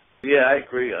 Yeah. Yeah, I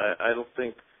agree. I don't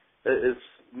think, as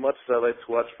much as I like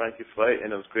to watch Frankie fight,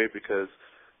 and it was great because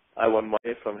I won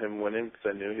money from him winning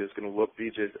because I knew he was going to whoop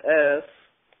BJ's ass.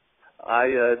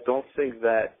 I don't think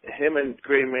that him and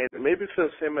Gray Maynard, maybe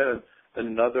because him and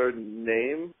another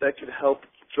name that could help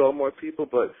draw more people,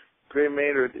 but Gray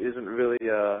Maynard isn't really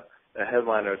a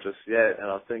headliner just yet, and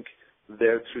I think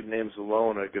their two names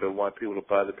alone are going to want people to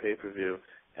buy the pay-per-view.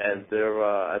 And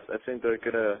I think they're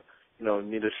gonna,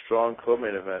 need a strong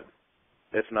co-main event,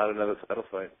 if not another title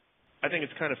fight. I think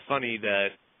it's kind of funny that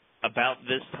about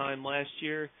this time last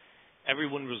year,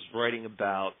 everyone was writing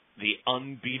about the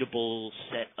unbeatable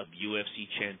set of UFC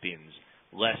champions: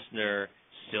 Lesnar,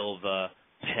 Silva,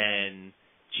 Penn,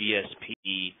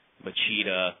 GSP,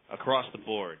 Machida, across the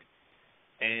board.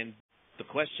 And the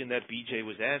question that BJ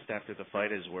was asked after the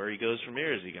fight is where he goes from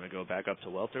here. Is he going to go back up to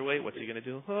welterweight? What's he going to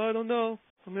do? Oh, I don't know.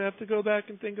 I'm going to have to go back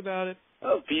and think about it.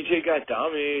 Oh, BJ got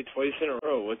dominated twice in a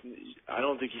row. I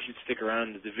don't think he should stick around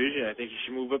in the division. I think he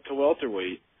should move up to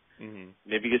welterweight. Mm-hmm.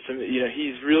 Maybe get some,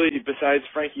 he's really, besides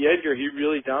Frankie Edgar, he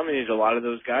really dominated a lot of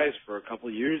those guys for a couple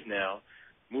of years now.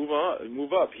 Move up.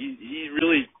 He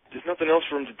really, there's nothing else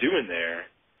for him to do in there.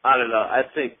 I don't know. I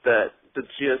think that the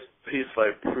GSP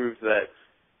fight proved that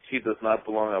he does not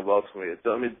belong at welterweight.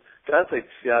 I mean, guys like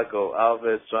Thiago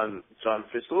Alves, John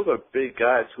Fish, those are big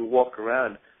guys who walk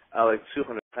around at like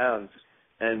 200 pounds.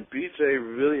 And BJ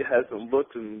really hasn't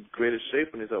looked in greatest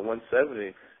shape when he's at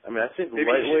 170. I mean, I think maybe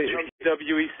lightweight.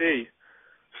 WEC.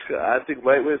 I think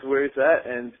lightweight is where he's at,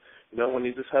 and when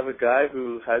you just have a guy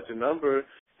who has your number,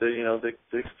 they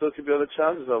still could be other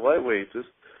challenges at lightweight. Just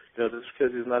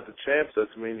because he's not the champ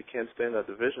doesn't mean he can't stay in that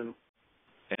division.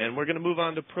 And we're going to move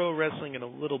on to pro wrestling in a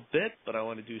little bit, but I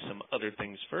want to do some other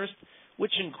things first,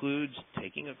 which includes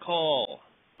taking a call.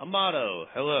 Amato,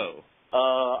 hello.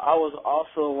 I was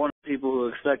also one of the people who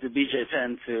expected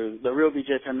the real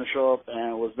BJ Penn to show up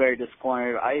and was very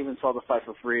disappointed. I even saw the fight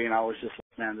for free, and I was just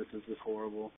like, man, this is just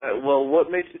horrible. Well, what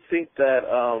makes you think that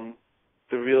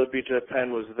the real BJ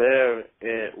Penn wasn't there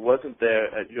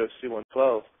at UFC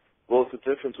 112? What was the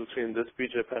difference between this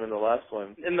BJ Penn and the last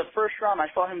one? In the first round, I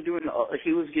saw him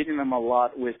he was getting them a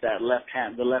lot with that left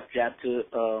hand, the left jab to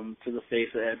the face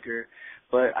of Edgar.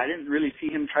 But I didn't really see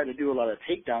him try to do a lot of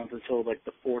takedowns until like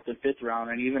the fourth and fifth round.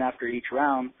 And even after each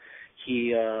round,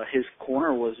 his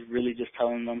corner was really just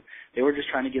telling them, they were just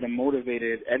trying to get him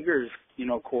motivated. Edgar's,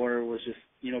 corner was just,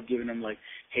 giving him like,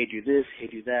 hey, do this, hey,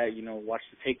 do that, watch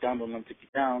the takedown, don't let him take you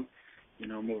down,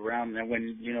 move around. And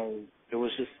when, it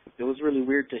was really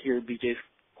weird to hear BJ's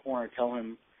corner tell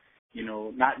him,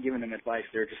 not giving him advice.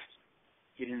 They're just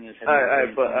getting in his head.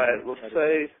 Let's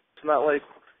say it's not like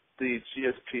the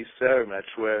GSP Sarah match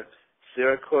where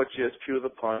Sarah caught GSP with a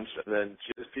punch and then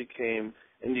GSP came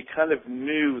and you kind of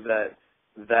knew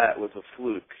that was a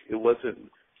fluke. It wasn't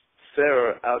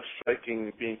Sarah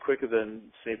outstriking, being quicker than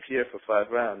St. Pierre for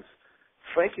 5 rounds.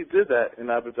 Frankie did that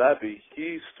in Abu Dhabi.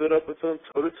 He stood up with him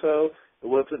toe-to-toe. It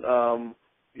wasn't,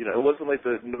 it wasn't like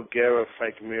the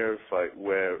Nogueira-Frank Mir fight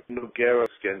where Nogueira was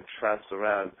getting trounced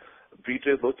around.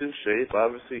 BJ looked in shape.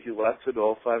 Obviously, he lasted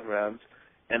all 5 rounds.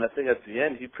 And I think at the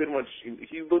end, he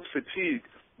looked fatigued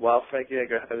while Frankie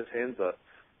Edgar had his hands up.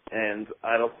 And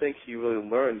I don't think he really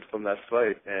learned from that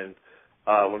fight. And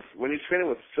when you're training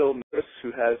with Phil Nurse,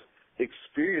 who has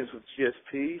experience with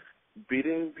GSP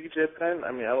beating BJ Penn,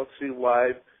 I mean, I don't see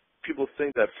why people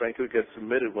think that Frankie would get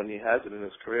submitted when he has it in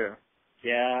his career.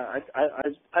 Yeah,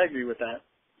 I agree with that.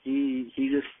 He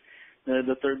just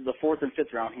the fourth and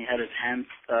fifth round he had his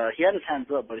hands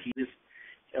up, but he just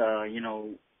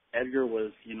Edgar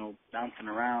was bouncing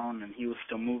around and he was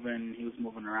still moving. He was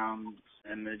moving around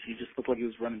and he just looked like he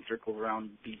was running circles around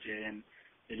BJ, and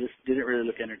it just didn't really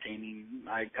look entertaining.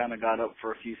 I kind of got up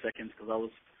for a few seconds because I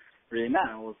was really mad.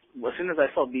 As soon as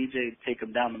I saw BJ take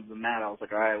him down to the mat, I was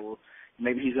like, all right, well,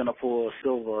 maybe he's going to pull a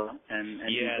Silva and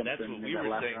yeah, do that's what we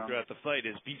were saying throughout the fight.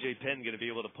 Is BJ Penn going to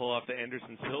be able to pull off the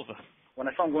Anderson Silva? When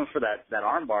I saw him going for that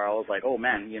arm bar, I was like, oh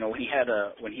man, when he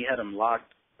had him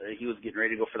locked, he was getting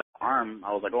ready to go for the arm.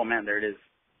 I was like, oh man, there it is,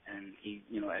 and he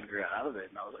Edgar got out of it,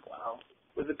 and I was like, wow.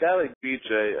 With a guy like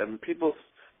BJ, I mean, people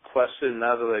question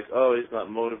now, they're like, oh, he's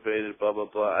not motivated, blah blah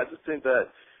blah. I just think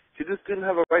that he just didn't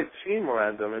have a right team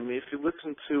around him. I mean, if you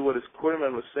listen to what his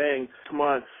quarterman was saying, come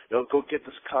on, go get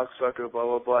this cocksucker, blah,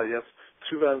 blah, blah. You have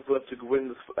 2 rounds left to win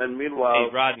this. And meanwhile...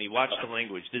 Hey, Rodney, watch the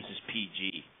language. This is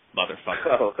PG,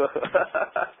 motherfucker. Oh.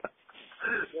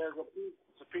 Yeah,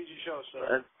 it's a PG show,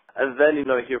 sir. And then, you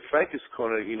hear Frankie's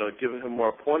corner, giving him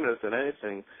more pointers than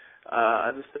anything.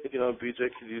 I just think, BJ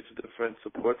could use a different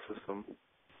support system.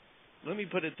 Let me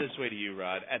put it this way to you,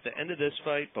 Rod. At the end of this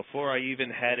fight, before I even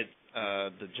had it,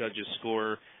 the judges'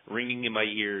 score ringing in my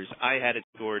ears, I had it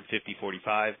scored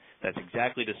 50-45. That's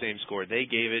exactly the same score they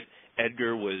gave it.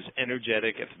 Edgar was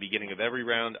energetic at the beginning of every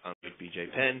round, unlike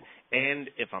BJ Penn. And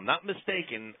if I'm not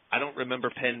mistaken, I don't remember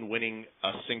Penn winning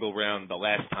a single round the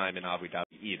last time in Abu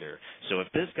Dhabi either. So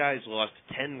if this guy's lost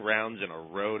 10 rounds in a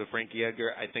row to Frankie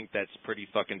Edgar, I think that's pretty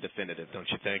fucking definitive, don't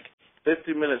you think?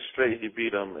 50 minutes straight he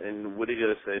beat him, and what are you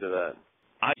going to say to that?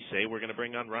 I say we're going to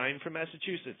bring on Ryan from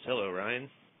Massachusetts. Hello, Ryan.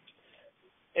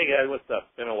 Hey, guys, what's up?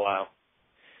 Been a while.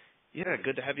 Yeah,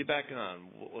 good to have you back on.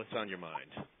 What's on your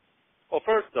mind? Well,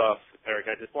 first off, Eric,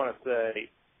 I just want to say,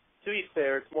 to be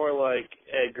fair, it's more like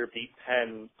Edgar beat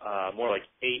Penn more like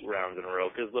 8 rounds in a row,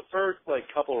 because the first,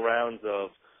 couple rounds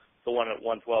of the one at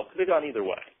 112 could have gone either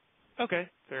way. Okay,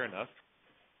 fair enough.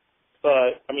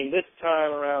 But, I mean, this time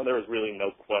around, there was really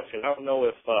no question. I don't know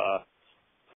if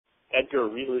Edgar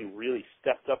really, really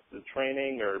stepped up the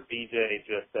training, or BJ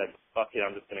just said, fuck it,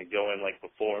 I'm just going to go in like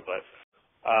before. But,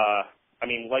 I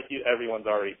mean, like everyone's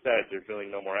already said, there's really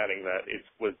no more adding that. It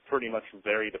was pretty much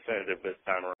very definitive this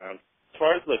time around. As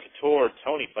far as the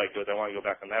Couture-Tony fight goes, I want to go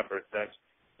back on that for a sec.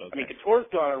 Okay. I mean, Couture's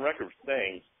gone on record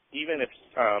saying, even if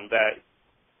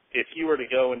if you were to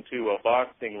go into a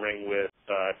boxing ring with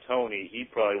Tony, he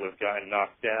probably would have gotten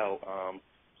knocked out.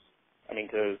 I mean,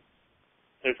 because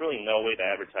there's really no way to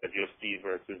advertise UFC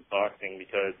versus boxing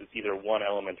because it's either one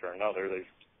element or another. There's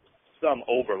some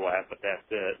overlap, but that's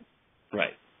it.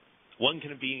 Right. One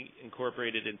can be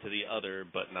incorporated into the other,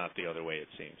 but not the other way, it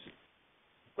seems.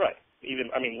 Right.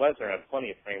 Lesnar has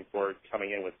plenty of training for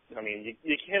coming in with.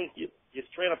 You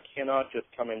straight up cannot just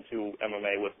come into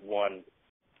MMA with one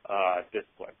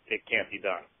discipline. It can't be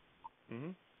done.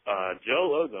 Mm-hmm. Joe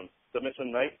Lozum,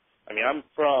 submission night. I mean, I'm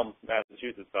from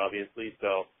Massachusetts, obviously,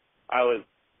 so I was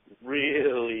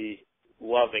really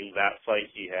loving that fight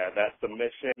he had. That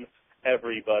submission,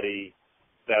 everybody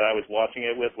that I was watching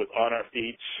it with was on our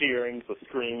feet, cheering,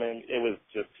 screaming. It was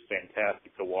just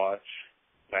fantastic to watch.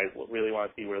 I really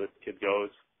want to see where this kid goes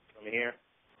from here.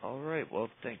 All right. Well,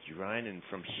 thank you, Ryan. And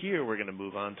from here, we're going to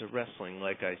move on to wrestling,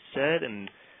 like I said. And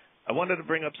I wanted to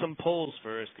bring up some polls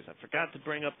first because I forgot to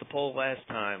bring up the poll last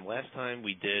time. Last time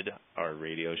we did our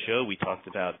radio show, we talked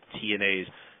about TNA's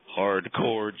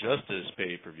Hardcore Justice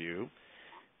pay-per-view.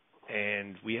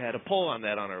 And we had a poll on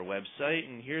that on our website,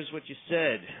 and here's what you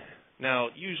said. Now,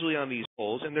 usually on these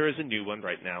polls, and there is a new one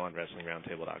right now on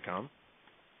WrestlingRoundtable.com,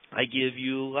 I give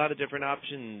you a lot of different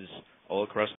options all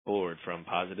across the board, from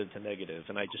positive to negative,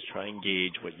 and I just try and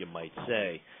gauge what you might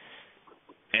say.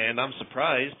 And I'm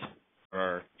surprised,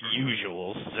 our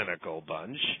usual cynical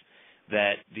bunch,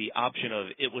 that the option of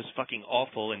it was fucking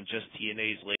awful and just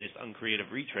TNA's latest uncreative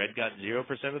retread got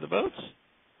 0% of the votes.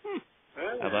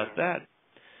 How about that?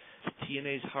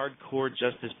 TNA's Hardcore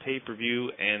Justice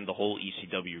pay-per-view and the whole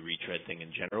ECW retread thing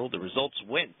in general, the results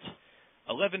went.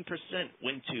 11%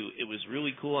 went to it was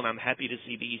really cool and I'm happy to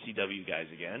see the ECW guys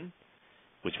again,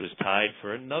 which was tied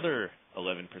for another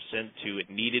 11% to it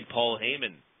needed Paul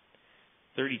Heyman.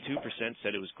 32%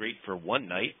 said it was great for one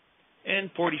night,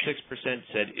 and 46%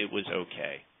 said it was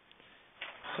okay.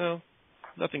 So,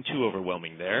 nothing too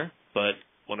overwhelming there, but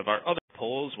one of our other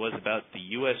polls was about the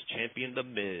U.S. champion, The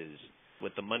Miz.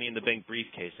 with the Money in the Bank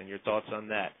briefcase and your thoughts on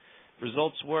that.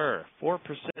 Results were 4%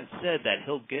 said that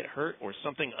he'll get hurt or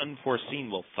something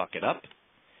unforeseen will fuck it up.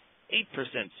 8%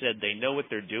 said they know what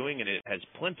they're doing and it has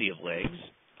plenty of legs.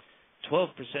 12%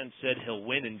 said he'll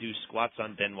win and do squats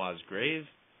on Benoit's grave.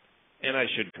 And I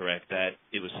should correct that.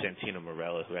 It was Santino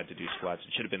Marella who had to do squats.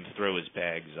 It should have been throw his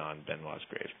bags on Benoit's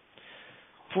grave.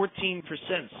 14%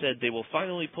 said they will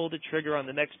finally pull the trigger on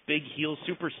the next big heel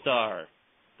superstar,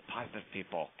 the Python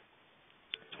people.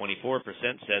 24%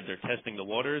 said they're testing the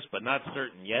waters, but not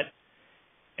certain yet.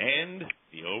 And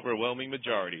the overwhelming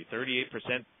majority, 38%,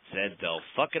 said they'll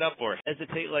fuck it up or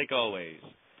hesitate like always.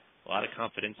 A lot of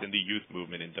confidence in the youth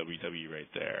movement in WWE right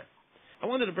there. I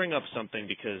wanted to bring up something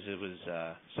because it was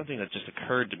something that just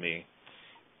occurred to me.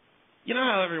 You know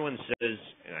how everyone says,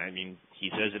 and I mean,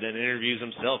 he says it in interviews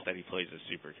himself that he plays a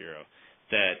superhero,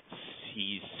 that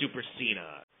he's Super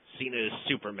Cena. Cena is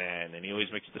Superman, and he always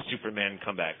makes the Superman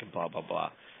comeback and blah, blah, blah.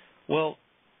 Well,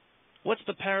 what's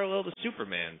the parallel to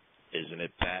Superman? Isn't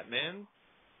it Batman?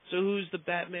 So who's the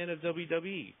Batman of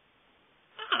WWE?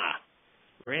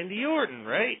 Randy Orton,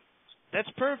 right? That's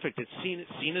perfect. It's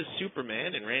Cena's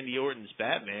Superman and Randy Orton's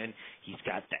Batman. He's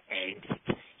got the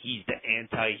angst. He's the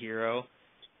anti-hero.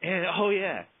 And, oh,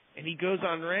 yeah, and he goes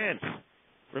on rants.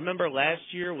 Remember last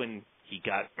year when he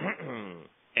got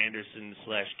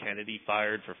Anderson/Kennedy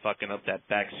fired for fucking up that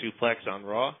back suplex on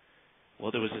Raw?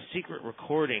 Well, there was a secret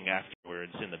recording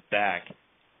afterwards in the back.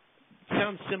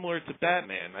 Sounds similar to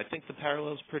Batman. I think the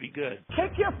parallel's pretty good.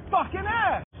 Kick your fucking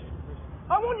ass!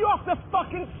 I want you off the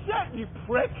fucking set, you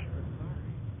prick!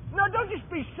 No, don't just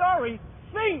be sorry.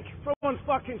 Think for 1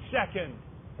 fucking second.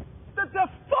 What the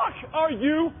fuck are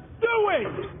you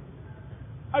doing?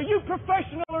 Are you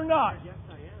professional or not? Yes,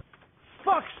 I am.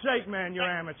 Fuck's sake, man, you're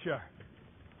amateur.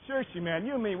 Seriously, man,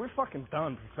 you and me, we're fucking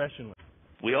done professionally.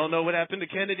 We all know what happened to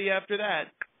Kennedy after that.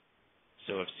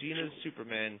 So if Cena's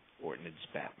Superman, Orton is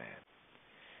Batman.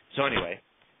 So anyway,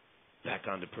 back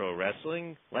on to pro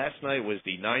wrestling. Last night was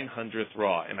the 900th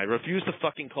Raw, and I refuse to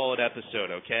fucking call it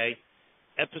episode, okay?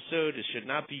 Episode should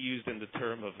not be used in the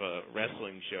term of a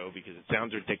wrestling show because it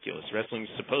sounds ridiculous. Wrestling's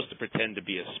supposed to pretend to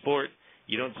be a sport.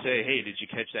 You don't say, hey, did you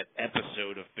catch that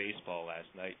episode of baseball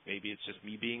last night? Maybe it's just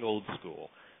me being old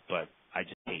school, but I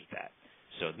just hate that.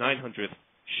 So 900th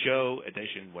show,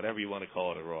 edition, whatever you want to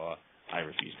call it, a Raw, I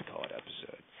refuse to call it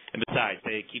episode. And besides,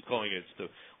 they keep calling it the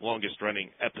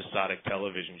longest-running episodic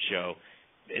television show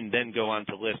and then go on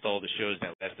to list all the shows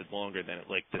that lasted longer than it,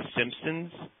 like The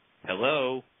Simpsons.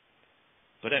 Hello?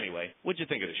 But anyway, what'd you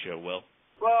think of the show, Will?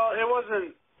 Well, it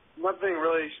wasn't nothing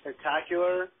really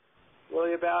spectacular,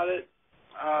 really, about it.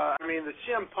 I mean, the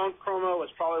CM Punk promo was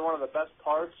probably one of the best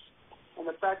parts, and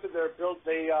the fact that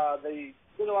they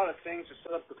did a lot of things to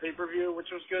set up the pay-per-view, which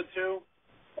was good too.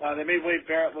 They made Wade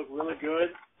Barrett look really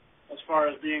good as far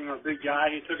as being a big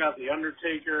guy. He took out the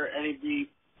Undertaker and he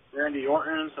beat Randy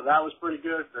Orton, so that was pretty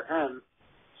good for him.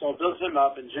 So it builds him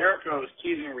up, and Jericho is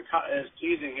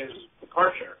teasing his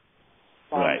departure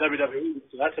from WWE,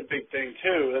 so that's a big thing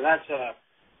too, and that's a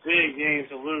big game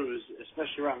to lose,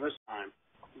 especially around this time.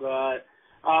 But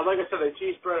like I said, they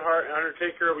teased Bret Hart and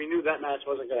Undertaker. We knew that match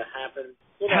wasn't going to happen.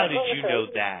 How did you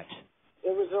know that?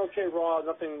 It was an okay Raw.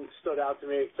 Nothing stood out to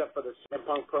me except for the CM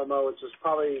Punk promo, which was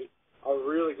probably a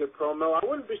really good promo. I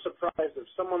wouldn't be surprised if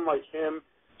someone like him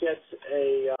gets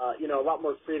a lot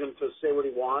more freedom to say what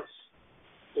he wants,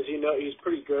 because he's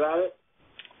pretty good at it.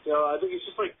 So I think it's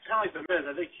just like kind of like The Miz.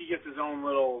 I think he gets his own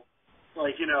little,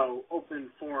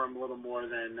 open forum a little more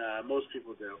than most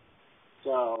people do.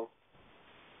 So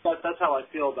that's how I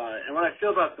feel about it. And when I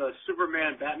feel about the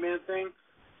Superman Batman thing,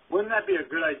 wouldn't that be a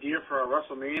good idea for a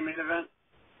WrestleMania main event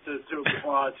to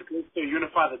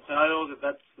unify the titles if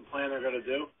that's the plan they're going to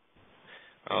do?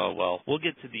 Oh well, we'll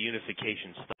get to the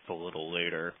unification stuff a little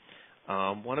later.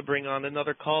 Want to bring on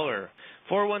another caller,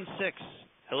 416.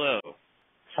 Hello.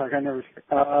 Sorry, I never.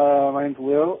 My name's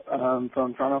Will. I'm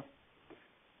from Toronto.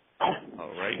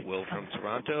 All right, Will from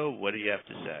Toronto. What do you have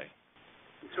to say?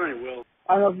 It's only Will.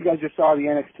 I don't know if you guys just saw the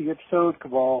NXT episode.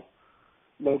 Cabal,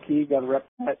 low-key, got a rep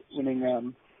at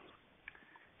winning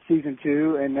Season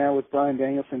 2, and now with Bryan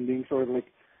Danielson being sort of like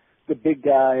the big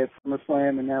guy at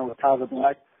SummerSlam, and now with Tyler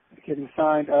Black getting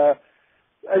signed. I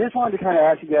just wanted to kind of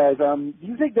ask you guys, do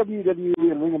you think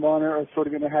WWE and Ring of Honor are sort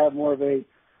of going to have more of a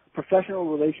professional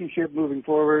relationship moving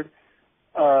forward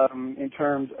in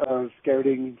terms of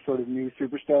scouting sort of new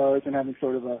superstars and having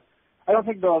sort of a, I don't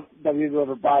think WWE will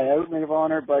ever buy out Ring of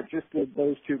Honor, but just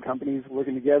those two companies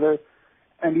working together.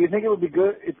 And do you think it would be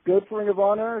good? It's good for Ring of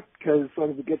Honor because sort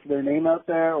of it gets their name out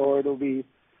there, or it'll be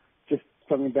just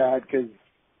something bad because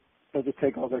they'll just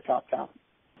take all their top talent?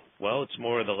 Well, it's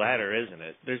more of the latter, isn't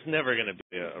it? There's never going to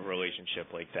be a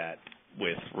relationship like that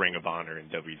with Ring of Honor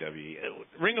and WWE.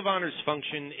 Ring of Honor's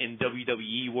function in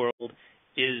WWE world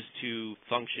is to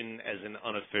function as an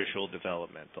unofficial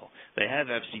developmental. They have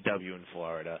FCW in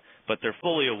Florida, but they're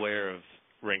fully aware of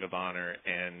Ring of Honor,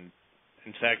 and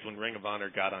in fact, when Ring of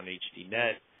Honor got on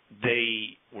HDNet,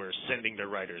 they were sending their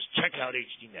writers, check out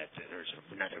HDNet. There's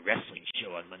another wrestling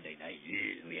show on Monday night.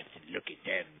 We have to look at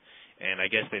them. And I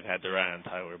guess they've had their eye on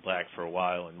Tyler Black for a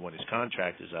while, and when his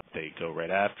contract is up, they go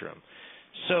right after him.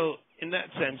 So in that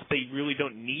sense, they really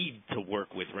don't need to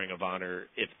work with Ring of Honor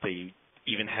if they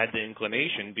even had the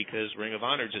inclination, because Ring of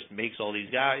Honor just makes all these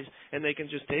guys, and they can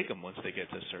just take them once they get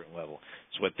to a certain level.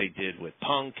 It's what they did with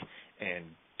Punk and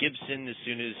Gibson as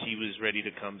soon as he was ready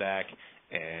to come back,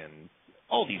 and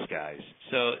all these guys.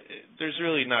 So there's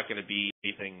really not going to be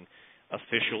anything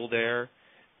official there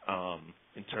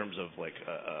in terms of like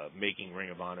making Ring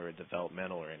of Honor a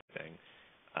developmental or anything.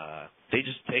 They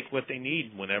just take what they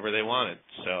need whenever they want it.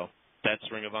 So that's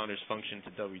Ring of Honor's function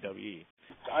to WWE.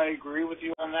 I agree with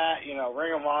you on that. You know,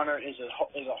 Ring of Honor is a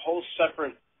whole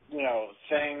separate,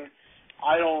 thing.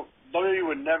 WWE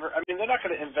would never. I mean, they're not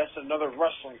going to invest in another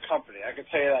wrestling company. I can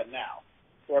tell you that now.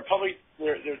 They're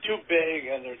too big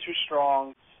and they're too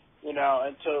strong,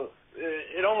 and so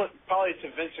it only probably to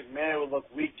Vince McMahon would look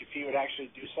weak if he would actually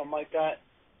do something like that,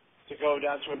 to go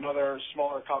down to another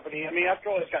smaller company. I mean, after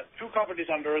all, he's got two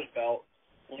companies under his belt,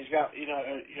 and he's got he's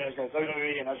got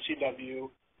WWE and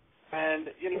FCW, and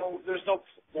there's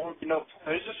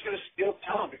just going to steal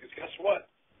talent, because guess what?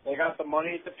 They got the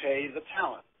money to pay the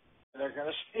talent, and they're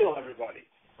going to steal everybody.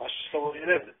 That's just the way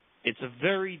it is. It's a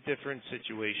very different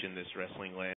situation, this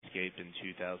wrestling landscape in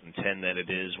 2010, than it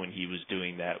is when he was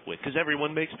doing that with, because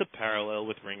everyone makes the parallel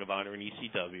with Ring of Honor and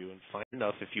ECW, and fine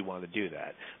enough if you want to do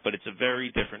that. But it's a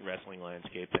very different wrestling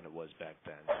landscape than it was back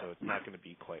then, so it's not going to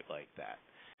be quite like that.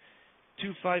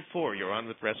 254, you're on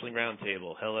with Wrestling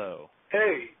Roundtable. Hello.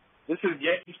 Hey, this is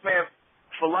Yankees fan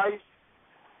for life,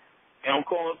 and I'm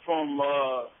calling from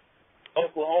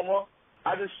Oklahoma.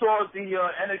 I just saw the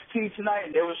NXT tonight,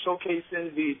 and they were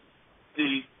showcasing the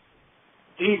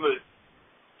Divas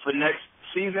for next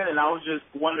season, and I was just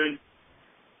wondering,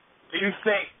 do you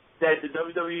think that the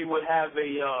WWE would have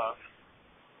a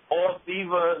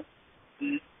all-Diva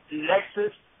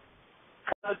Nexus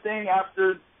kind of thing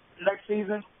after next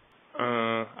season?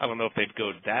 I don't know if they'd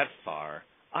go that far.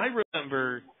 I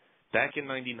remember back in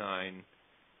 '99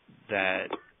 that...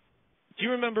 Do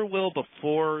you remember, Will,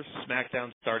 before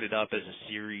SmackDown started up as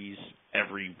a series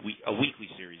every week, a weekly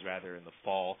series rather, in the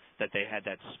fall, that they had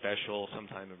that special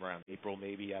sometime around April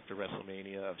maybe after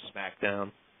WrestleMania of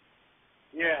SmackDown?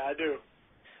 Yeah, I do.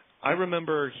 I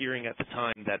remember hearing at the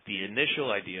time that the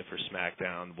initial idea for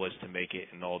SmackDown was to make it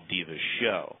an all-Divas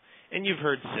show. And you've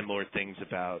heard similar things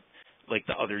about, like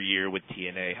the other year with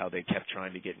TNA, how they kept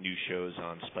trying to get new shows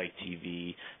on Spike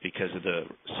TV because of the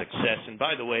success. And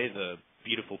by the way, the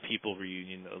Beautiful People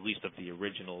reunion, at least of the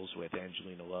originals with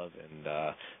Angelina Love and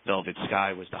Velvet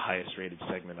Sky, was the highest rated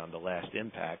segment on The Last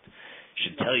Impact.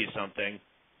 Should tell you something.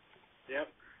 Yep.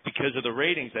 Because of the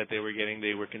ratings that they were getting,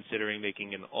 they were considering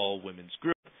making an all-women's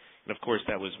group. And, of course,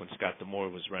 that was when Scott D'Amore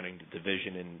was running the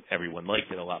division, and everyone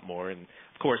liked it a lot more. And,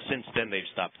 of course, since then they've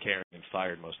stopped caring and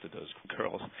fired most of those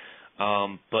girls.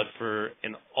 But for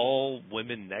an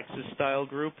all-women Nexus-style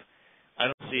group, I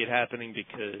don't see it happening,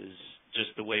 because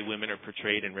just the way women are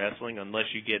portrayed in wrestling, unless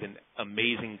you get an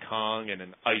amazing Kong and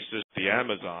an Isis the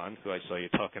Amazon, who I saw you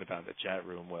talking about in the chat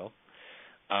room, Will,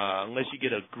 unless you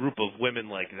get a group of women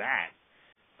like that,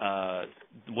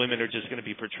 women are just going to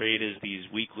be portrayed as these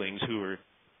weaklings who are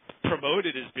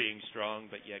promoted as being strong,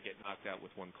 but yet get knocked out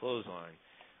with one clothesline.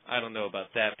 I don't know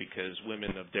about that, because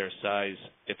women of their size,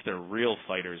 if they're real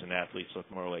fighters and athletes, look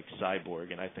more like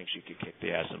Cyborg, and I think she could kick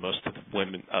the ass of most of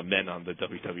the men on the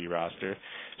WWE roster.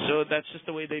 So that's just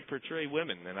the way they portray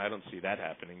women, and I don't see that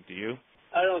happening. Do you?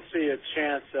 I don't see a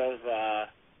chance of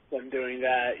them doing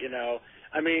that,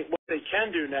 I mean, what they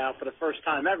can do now for the first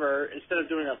time ever, instead of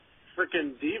doing a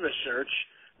frickin' diva search,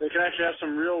 they can actually have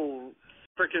some real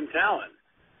frickin' talent,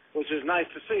 which is nice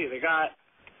to see. They got...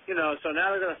 so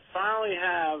now they're going to finally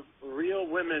have real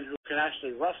women who can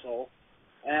actually wrestle,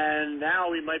 and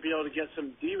now we might be able to get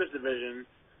some Divas division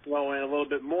going a little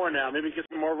bit more now. Maybe get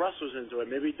some more wrestlers into it.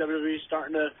 Maybe WWE's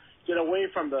starting to get away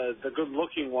from the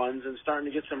good-looking ones and starting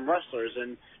to get some wrestlers.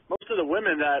 And most of the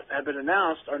women that have been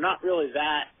announced are not really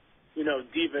that,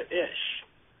 diva-ish,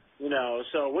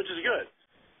 so which is good.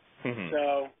 Mm-hmm.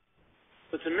 So,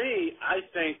 but to me, I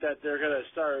think that they're going to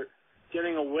start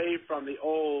getting away from the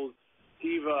old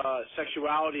diva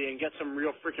sexuality and get some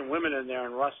real freaking women in there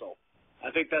and wrestle. I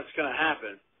think that's going to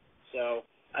happen. So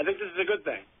I think this is a good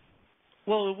thing.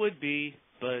 Well, it would be,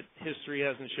 but history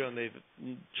hasn't shown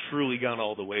they've truly gone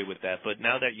all the way with that. But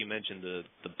now that you mentioned the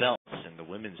belts in the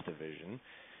women's division,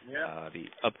 the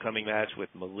upcoming match with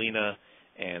Melina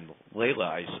and Layla,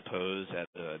 I suppose, at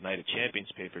the Night of Champions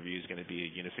pay-per-view is going to be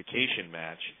a unification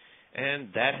match. And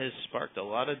that has sparked a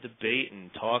lot of debate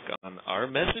and talk on our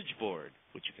message board,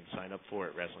 which you can sign up for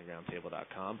at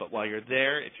WrestlingRoundtable.com. But while you're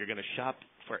there, if you're going to shop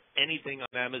for anything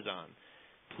on Amazon,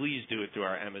 please do it through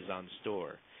our Amazon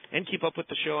store. And keep up with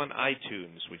the show on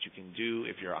iTunes, which you can do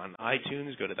if you're on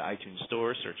iTunes. Go to the iTunes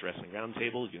store, search Wrestling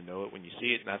Roundtable. You'll know it when you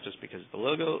see it, not just because of the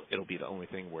logo. It'll be the only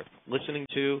thing worth listening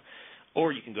to.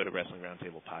 Or you can go to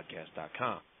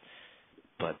WrestlingRoundtablePodcast.com.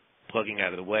 But plugging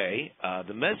out of the way,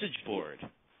 the message board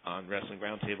on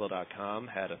WrestlingRoundtable.com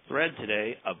had a thread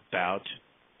today about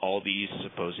all these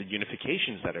supposed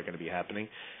unifications that are going to be happening,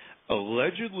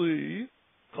 allegedly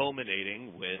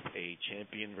culminating with a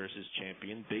champion versus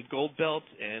champion big gold belt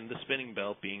and the spinning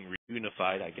belt being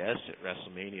reunified, I guess, at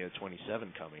WrestleMania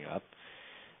 27 coming up.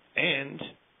 And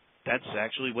that's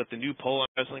actually what the new poll on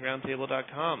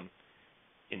WrestlingRoundtable.com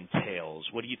entails.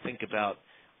 What do you think about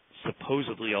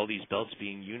supposedly all these belts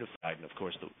being unified? And, of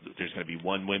course, there's going to be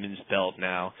one women's belt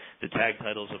now. The tag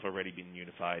titles have already been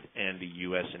unified, and the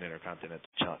U.S. and Intercontinental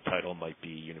title might be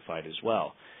unified as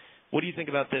well. What do you think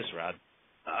about this, Rod?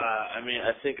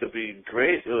 I think it'd be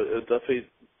great. It'll definitely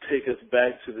take us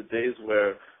back to the days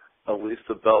where at least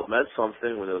the belt meant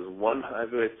something, when there was one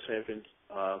heavyweight champion,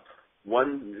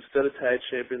 one set of tag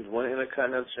champions, one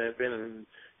Intercontinental champion, and,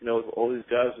 with all these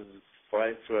guys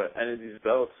fighting for any of these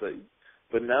belts.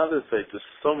 But now there's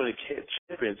so many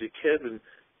champions, you can't even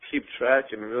keep track,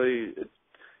 and really,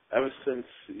 ever since,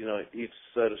 each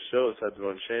set of shows had their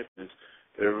own champions,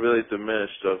 it really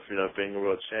diminished of, being a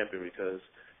world champion, because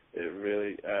it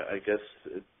really, I guess,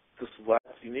 it just lacks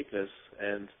uniqueness.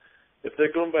 And if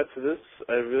they're going back to this,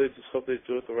 I really just hope they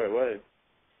do it the right way.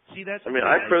 See, that's.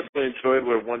 I personally enjoyed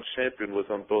where one champion was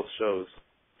on both shows.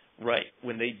 Right.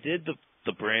 When they did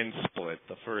the brand split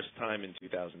the first time in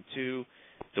 2002,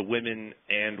 the women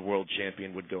and world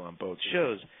champion would go on both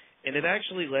shows. And it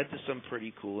actually led to some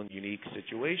pretty cool and unique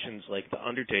situations, like The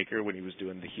Undertaker when he was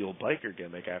doing the heel biker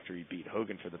gimmick after he beat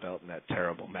Hogan for the belt in that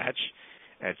terrible match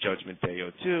at Judgment Day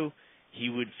 02. He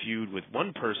would feud with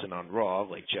one person on Raw,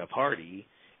 like Jeff Hardy,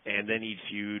 and then he'd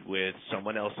feud with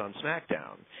someone else on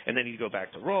SmackDown. And then he'd go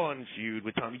back to Raw and feud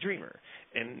with Tommy Dreamer.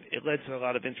 And it led to a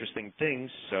lot of interesting things,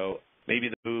 so maybe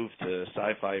the move to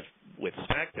Sci-Fi with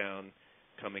SmackDown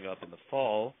coming up in the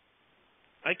fall,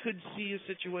 I could see a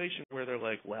situation where they're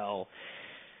like, well,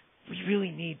 we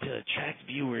really need to attract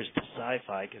viewers to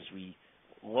Sci-Fi because we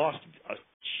lost a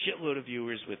shitload of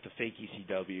viewers with the fake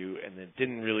ECW and then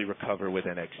didn't really recover with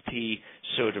NXT.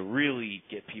 So to really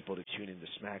get people to tune into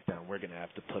SmackDown, we're going to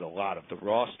have to put a lot of the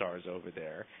Raw stars over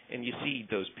there. And you see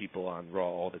those people on Raw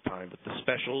all the time with the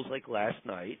specials like last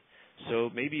night. So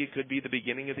maybe it could be the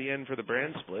beginning of the end for the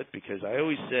brand split, because I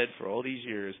always said for all these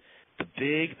years, the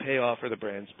big payoff for the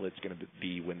brand split is going to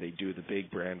be when they do the big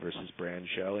brand versus brand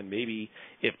show, and maybe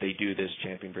if they do this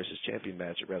champion versus champion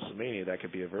match at WrestleMania, that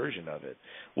could be a version of it.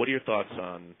 What are your thoughts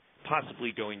on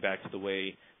possibly going back to the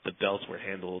way the belts were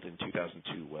handled in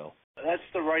 2002, Will? That's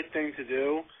the right thing to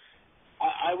do.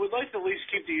 I would like to at least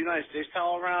keep the United States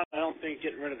title around. I don't think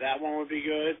getting rid of that one would be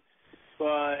good.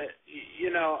 But,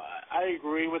 I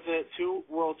agree with it. 2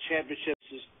 world championships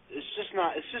it's just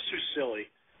too silly.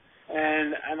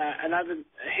 And I've been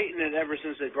hating it ever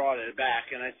since they brought it back.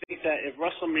 And I think that if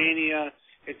WrestleMania,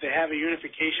 if they have a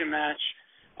unification match,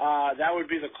 that would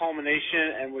be the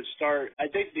culmination and would start. I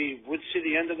think they would see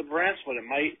the end of the brand split. It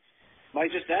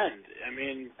might just end.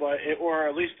 Or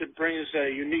at least it brings a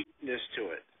uniqueness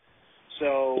to it.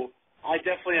 So I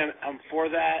definitely am for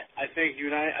that. I think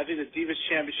the Divas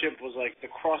Championship was like the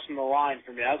crossing the line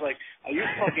for me. I was like, are you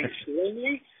fucking kidding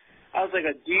me? I was like,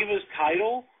 a Divas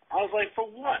title? I was like, for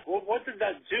what? What did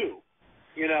that do?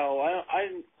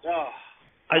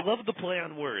 I love the play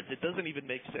on words. It doesn't even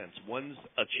make sense. One's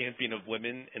a champion of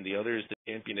women and the other is the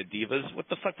champion of divas. What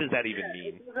the fuck does that even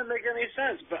mean? It doesn't make any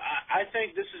sense. But I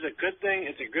think this is a good thing.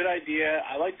 It's a good idea.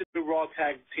 I like the new Raw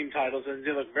Tag Team titles, and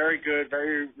they look very good,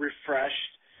 very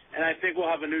refreshed. And I think we'll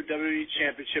have a new WWE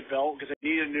Championship belt because I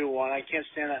need a new one. I can't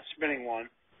stand that spinning one.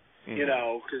 Mm-hmm.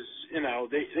 Because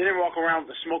they didn't walk around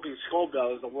with the smoking skull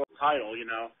belt as the world title.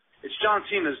 It's John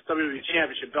Cena's WWE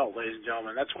Championship belt, ladies and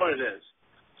gentlemen. That's what it is.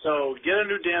 So get a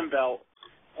new damn belt,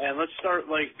 and let's start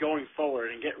going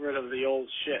forward and get rid of the old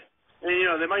shit. And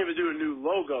they might even do a new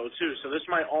logo too. So this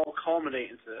might all culminate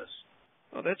into this.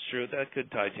 Well, that's true. That could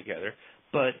tie together.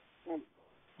 But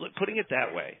look, putting it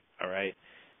that way, all right.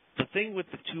 The thing with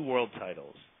the 2 world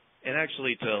titles and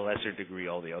actually to a lesser degree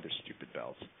all the other stupid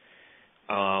belts.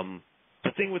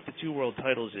 The thing with the two world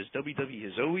titles is WWE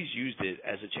has always used it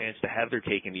as a chance to have their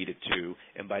cake and eat it too,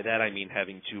 and by that I mean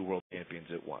having two world champions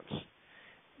at once.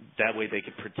 That way they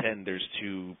could pretend there's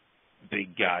two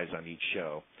big guys on each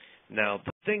show. Now,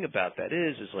 the thing about that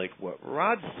is like what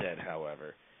Rod said,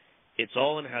 however, it's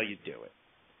all in how you do it.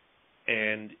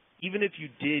 And even if you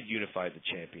did unify the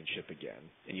championship again,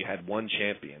 and you had one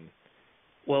champion,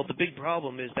 well, the big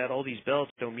problem is that all these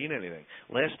belts don't mean anything.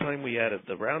 Last time we had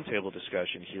the roundtable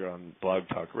discussion here on Blog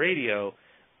Talk Radio,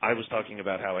 I was talking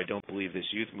about how I don't believe this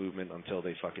youth movement until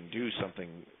they fucking do something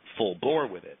full bore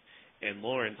with it. And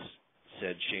Lawrence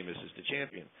said Sheamus is the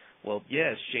champion. Well,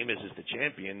 yes, Sheamus is the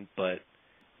champion, but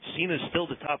Cena's still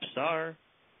the top star.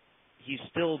 He's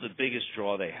still the biggest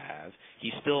draw they have.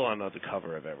 He's still on the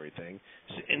cover of everything.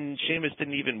 And Sheamus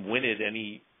didn't even win it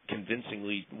any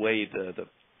convincingly way the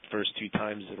first two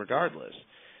times regardless.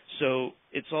 So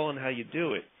it's all in how you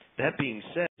do it. That being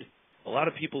said, a lot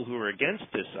of people who are against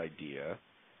this idea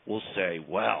will say,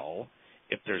 well,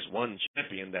 if there's one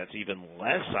champion, that's even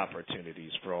less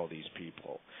opportunities for all these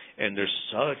people. And there's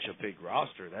such a big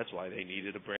roster, that's why they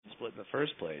needed a brand split in the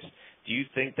first place. Do you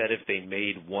think that if they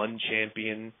made one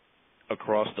champion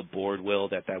across the board, Will,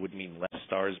 that would mean less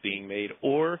stars being made?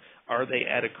 Or are they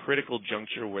at a critical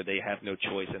juncture where they have no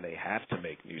choice and they have to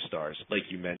make new stars, like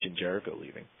you mentioned Jericho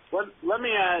leaving? Let me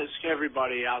ask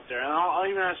everybody out there, and I'll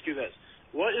even ask you this.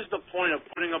 What is the point of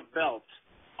putting a belt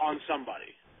on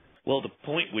somebody? Well, the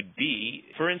point would be,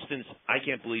 for instance, I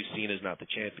can't believe Cena's not the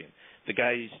champion. The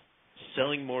guy's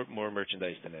selling more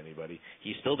merchandise than anybody.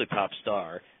 He's still the top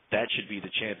star. That should be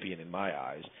the champion in my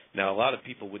eyes. Now, a lot of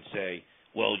people would say,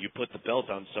 well, you put the belt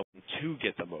on someone to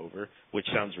get them over, which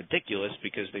sounds ridiculous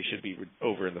because they should be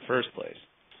over in the first place.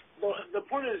 Well, the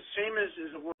point is, Sheamus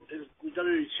is the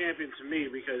WWE champion to me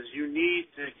because you need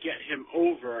to get him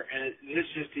over, and this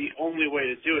is the only way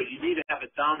to do it. You need to have a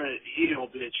dominant heel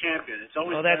be a champion. It's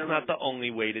always that's not the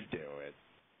only way to do it.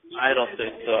 I don't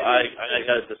think so. I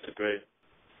gotta disagree.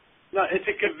 No, it's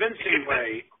a convincing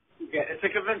way. Yeah, it's a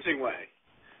convincing way.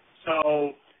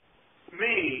 So, to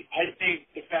me, I think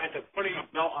the fact of putting a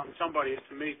belt on somebody is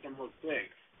to make them look big.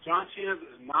 John Cena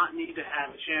does not need to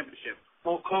have a championship.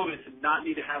 Hulk Hogan did not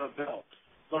need to have a belt.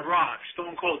 The Rock,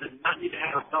 Stone Cold did not need to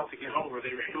have a belt to get over.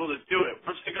 They were able to do it.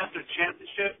 Once they got their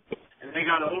championship and they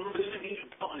got over, they didn't need a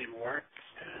belt anymore.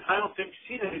 And I don't think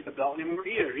Cena needs a belt anymore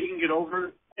either. He can get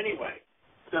over anyway.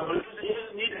 So he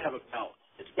doesn't need to have a belt.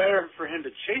 It's better for him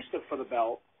to chase for the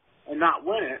belt and not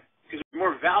win it because there's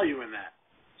more value in that.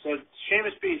 So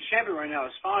Sheamus being champion right now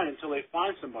is fine until they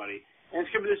find somebody. And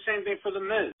it's going to be the same thing for The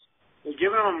Miz. They're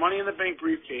giving him a Money in the Bank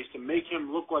briefcase to make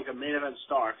him look like a main event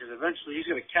star because eventually he's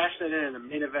going to cash that in the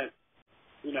main event,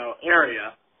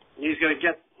 area, and he's going to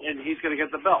get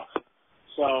the belt.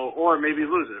 So, or maybe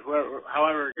lose it,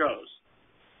 however it goes.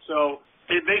 So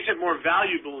it makes it more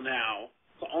valuable now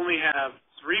to only have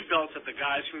 3 belts that the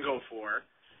guys can go for,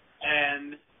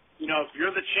 and if you're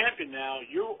the champion now,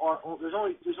 there's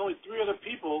only 3 other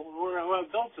people who have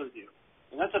belts with you,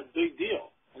 and that's a big deal.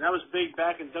 And that was big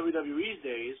back in WWE's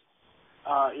days.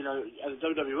 As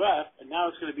WWF, and now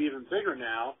it's going to be even bigger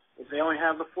now if they only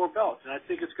have the 4 belts. And I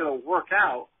think it's going to work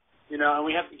out, and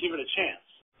we have to give it a chance.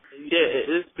 Yeah, it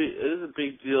is a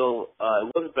big deal.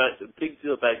 It was a big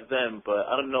deal back then, but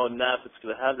I don't know now if it's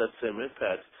going to have that same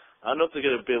impact. I don't know if they're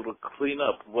going to be able to clean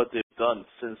up what they've done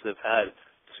since they've had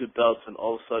 2 belts and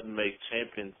all of a sudden make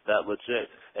champions that legit.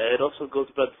 And it also goes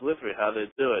about delivery, how they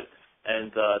do it.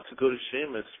 And to go to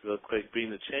Sheamus real quick,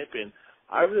 being the champion,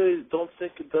 I really don't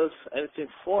think it does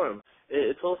anything for him.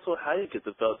 It's also how you get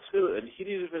the belt, too. And he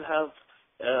didn't even have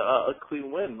a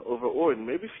clean win over Orton.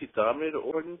 Maybe if he dominated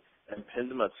Orton and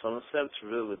pinned him at SummerSlam to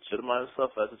really legitimize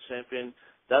himself as a champion,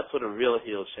 that's what a real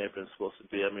heel champion is supposed to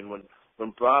be. I mean,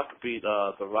 when Brock beat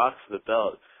The Rock for the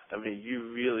belt, I mean,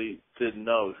 you really didn't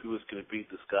know who was going to beat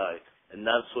this guy. And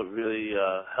that's what really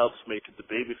helps make it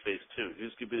the babyface, too.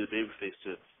 Who's going to be the babyface,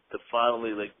 too? To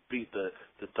finally beat the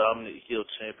dominant heel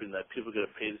champion that people are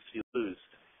going to pay to see lose.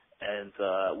 And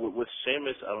with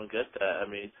Sheamus, I don't get that. I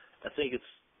mean, I think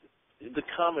it's the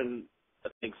common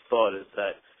thought is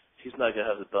that he's not going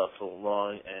to have the belt for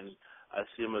long, and I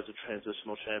see him as a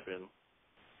transitional champion.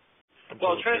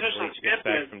 Well, transitional champion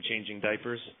back from changing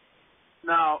diapers.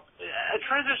 Now, a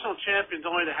transitional champion's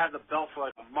only to have the belt for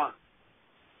like a month.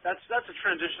 That's a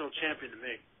transitional champion to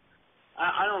me.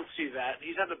 I don't see that.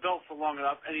 He's had the belt for long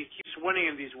enough, and he keeps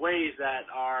winning in these ways that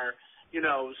are,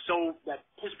 that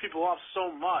piss people off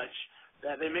so much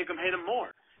that they make him hate him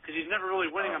more. Because he's never really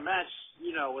winning a match,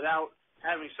 without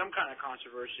having some kind of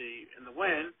controversy in the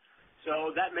win.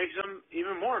 So that makes him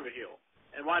even more of a heel.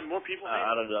 And why more people?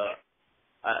 I don't know.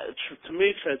 To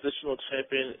me, transitional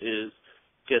champion is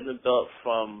getting the belt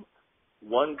from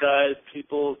one guy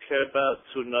people care about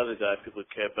to another guy people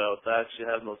care about. That actually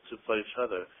having those two fight each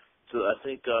other. So I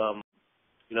think,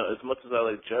 as much as I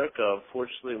like Jericho,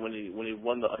 unfortunately, when he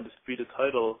won the undisputed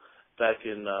title back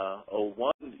in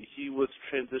 2001, he was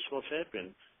transitional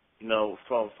champion.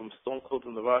 From Stone Cold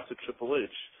and The Rock to Triple H,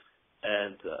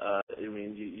 and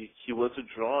he was a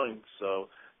drawing. So,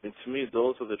 to me,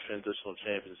 those are the transitional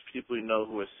champions. People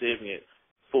who are saving it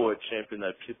for a champion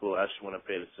that people actually want to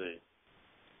pay to see.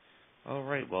 All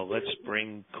right, well, let's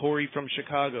bring Corey from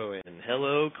Chicago in.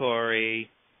 Hello, Corey.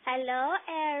 Hello,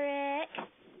 Eric.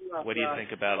 What do you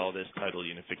think about all this title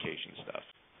unification stuff?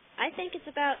 I think it's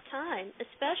about time,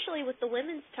 especially with the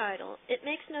women's title. It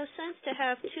makes no sense to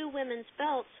have two women's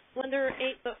belts when there are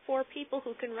 8 but 4 people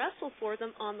who can wrestle for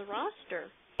them on the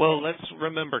roster. Well, let's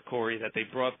remember, Corey, that they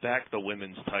brought back the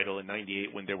women's title in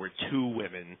 '98 when there were 2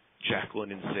 women,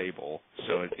 Jacqueline and Sable.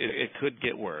 So it could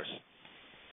get worse.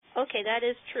 Okay, that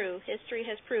is true. History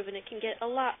has proven it can get a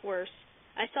lot worse.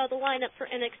 I saw the lineup for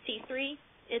NXT 3.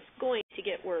 It's going to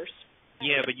get worse.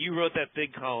 Yeah, but you wrote that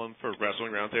big column for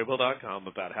WrestlingRoundtable.com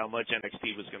about how much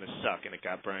NXT was going to suck, and it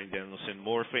got Bryan Danielson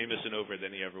more famous and over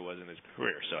than he ever was in his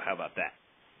career. So how about that?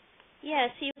 Yes,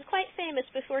 he was quite famous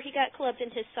before he got clubbed in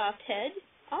his soft head.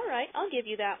 All right, I'll give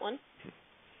you that one.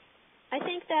 I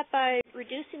think that by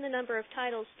reducing the number of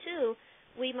titles, too,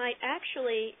 we might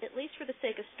actually, at least for the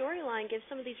sake of storyline, give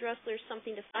some of these wrestlers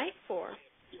something to fight for.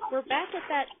 We're back at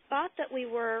that spot that we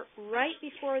were right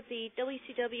before the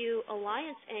WCW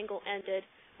Alliance angle ended,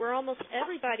 where almost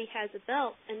everybody has a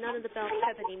belt and none of the belts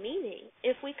have any meaning.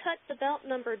 If we cut the belt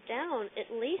number down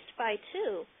at least by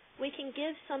 2, we can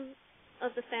give some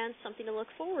of the fans something to look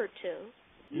forward to.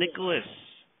 Nicholas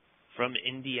from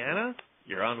Indiana,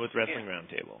 you're on with Wrestling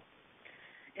Roundtable.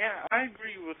 Yeah, I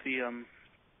agree with the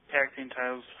tag team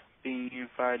titles being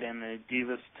unified and the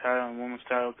Divas title and Women's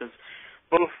title, because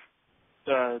both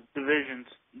divisions,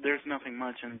 there's nothing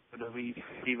much in WWE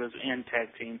Divas and tag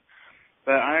team.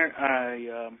 But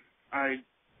I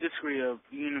disagree of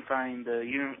unifying the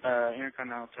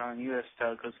Intercontinental title and U.S.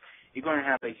 title, because you're going to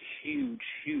have a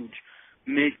huge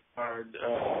mid-card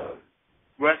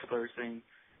wrestler thing.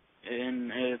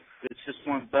 And if it's just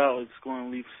one belt, it's going to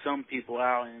leave some people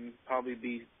out and probably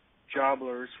be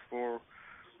jobblers for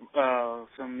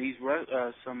some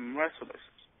wrestlers.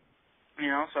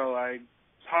 So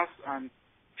I'm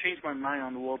changed my mind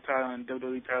on the world title and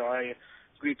WWE title. I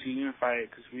agreed to unify it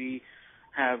because we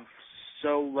have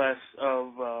so less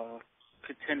of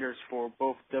contenders for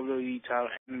both WWE title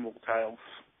and world titles.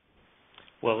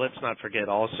 Well, let's not forget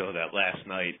also that last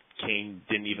night Kane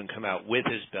didn't even come out with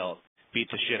his belt, beat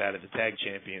the shit out of the tag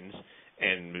champions,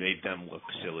 and made them look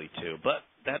silly too. But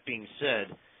that being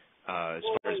said, as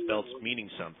far as belts meaning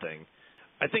something,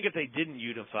 I think if they didn't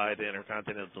unify the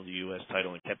Intercontinental U.S.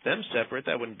 title and kept them separate,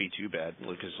 that wouldn't be too bad,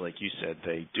 because like you said,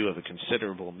 they do have a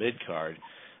considerable mid-card.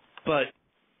 But,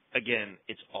 again,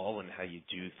 it's all in how you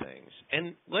do things.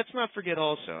 And let's not forget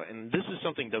also, and this is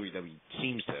something WWE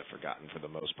seems to have forgotten for the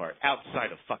most part,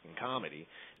 outside of fucking comedy,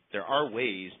 there are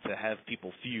ways to have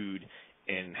people feud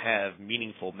and have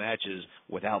meaningful matches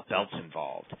without belts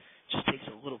involved. It just takes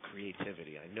a little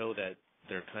creativity. I know that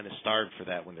they're kind of starved for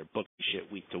that when they're booking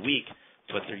shit week to week,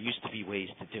 but there used to be ways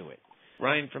to do it.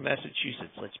 Ryan from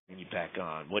Massachusetts, let's bring you back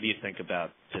on. What do you think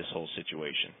about this whole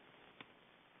situation?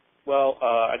 Well,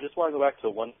 I just want to go back to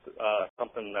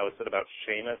something that was said about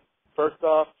Sheamus. First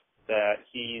off, that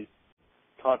he's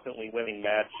constantly winning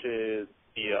matches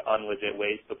via unlegit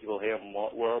ways so people hate him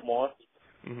more.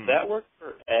 Mm-hmm. That works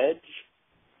for Edge.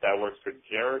 That works for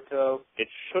Jericho. It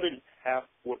shouldn't have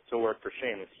to work for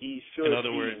Sheamus. He should. In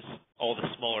other words, all the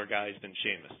smaller guys than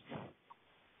Sheamus.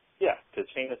 Yeah, because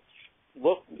Sheamus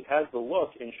has the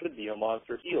look and should be a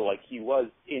monster heel like he was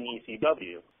in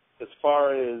ECW. As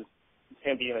far as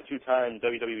him being a 2-time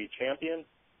WWE champion,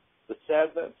 the sad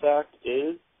fact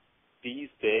is, these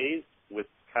days, with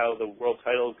how the world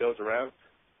title goes around,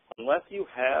 unless you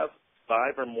have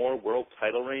 5 or more world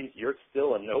title reigns, you're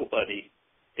still a nobody.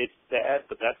 It's sad,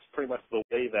 but that's pretty much the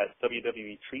way that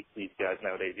WWE treats these guys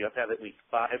nowadays. You have to have at least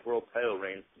 5 world title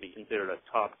reigns to be considered a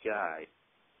top guy.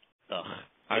 Ugh.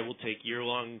 I will take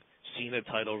year-long Cena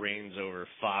title reigns over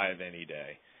 5 any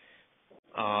day.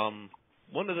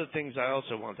 One of the things I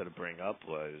also wanted to bring up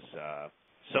was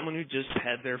someone who just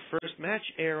had their first match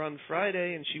air on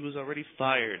Friday, and she was already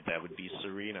fired. That would be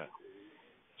Serena.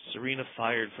 Serena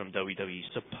fired from WWE,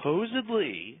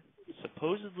 supposedly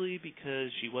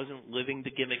because she wasn't living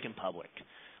the gimmick in public,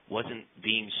 wasn't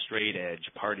being straight edge,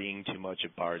 partying too much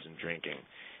at bars and drinking.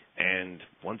 And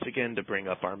once again, to bring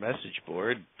up our message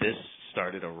board, this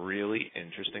started a really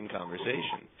interesting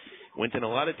conversation. Went in a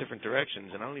lot of different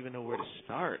directions, and I don't even know where to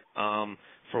start.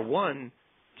 For one,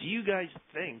 do you guys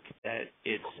think that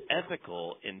it's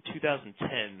ethical in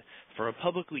 2010 for a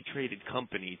publicly traded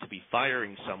company to be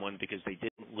firing someone because they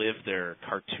didn't live their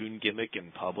cartoon gimmick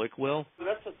in public, Will?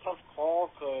 That's a tough call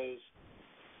because,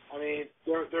 I mean,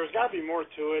 there's got to be more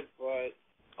to it, but...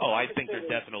 Oh, I think there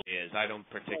definitely is. I don't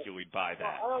particularly buy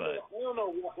that. I don't know.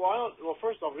 Well,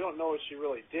 first off, we don't know what she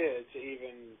really did to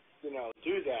even,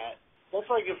 do that. That's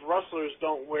like if wrestlers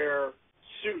don't wear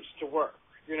suits to work,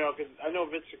 because I know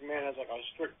Vince McMahon has like a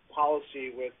strict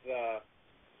policy with,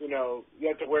 you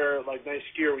have to wear like nice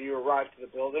gear when you arrive to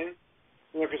the building,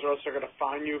 because or else they're going to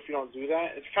fine you if you don't do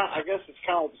that. I guess it's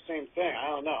kind of the same thing. I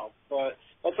don't know, but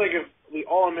that's like if the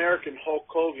All-American Hulk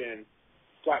Hogan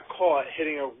got caught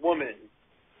hitting a woman,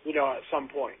 at some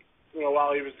point,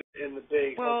 while he was in the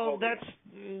big. Well, that's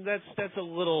a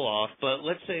little off, but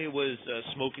let's say it was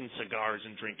smoking cigars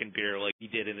and drinking beer like he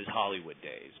did in his Hollywood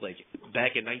days. Like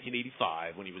back in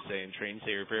 1985 when he was saying train,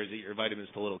 say your prayers, eat your vitamins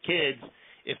to little kids,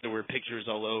 if there were pictures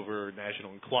all over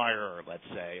National Enquirer, let's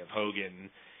say, of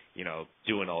Hogan,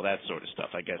 doing all that sort of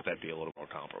stuff, I guess that'd be a little more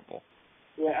comparable.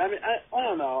 Yeah, I mean, I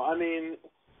don't know. I mean,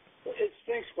 it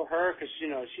stinks for her because, she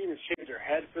even shaved her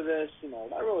head for this.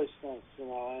 That really stinks,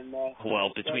 And,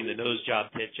 well, between the nose job,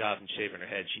 tit job, and shaving her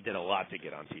head, she did a lot to get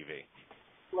on TV.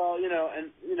 Well,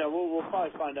 we'll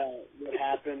probably find out what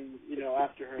happened,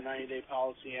 after her 90-day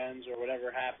policy ends or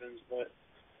whatever happens. But,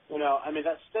 I mean,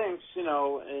 that stinks,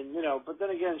 but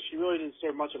then again, she really didn't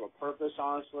serve much of a purpose,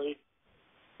 honestly,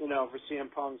 for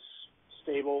CM Punk's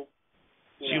stable.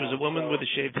 She was a woman with a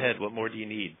shaved head. What more do you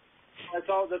need? That's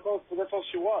all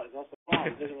she was. That's the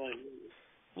problem. It doesn't really move.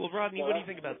 Well, Rodney, what do you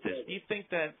think about this? Do you think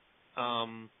that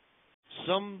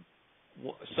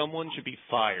someone should be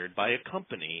fired by a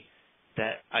company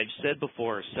that I've said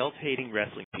before are self-hating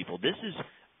wrestling people? This is,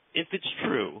 if it's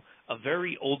true, a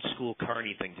very old-school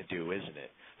carny thing to do, isn't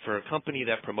it? For a company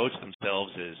that promotes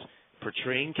themselves as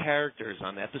portraying characters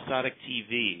on episodic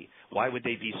TV, why would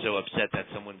they be so upset that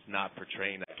someone's not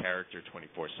portraying that character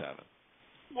 24/7?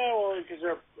 Well, because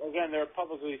they're a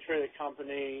publicly traded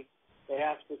company. They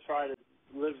have to try to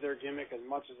live their gimmick as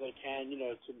much as they can,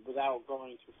 without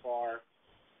going too far.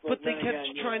 But they kept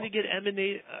trying to get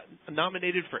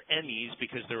nominated for Emmys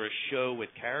because they're a show with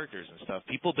characters and stuff.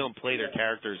 People don't play their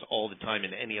characters all the time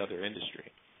in any other industry.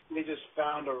 They just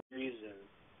found a reason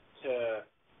to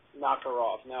knock her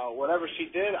off. Now, whatever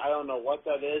she did, I don't know what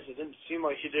that is. It didn't seem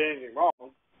like she did anything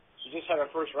wrong. She just had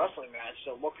her first wrestling match,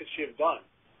 so what could she have done?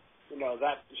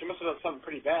 That she must have done something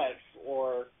pretty bad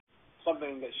or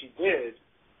something that she did.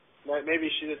 Maybe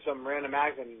she did some random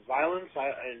act of violence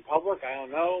in public. I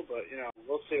don't know, but,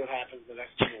 we'll see what happens the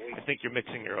next couple weeks. I think you're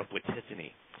mixing her up with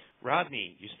Tiffany.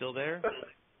 Rodney, you still there?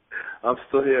 I'm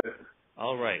still here.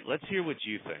 All right, let's hear what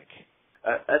you think.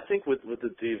 I think with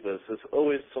the Divas, there's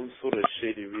always some sort of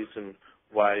shady reason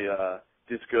why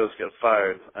these girls get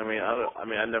fired. I mean,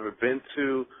 I've never been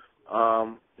to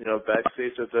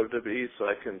backstage at WWE, so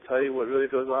I can tell you what really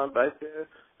goes on back there.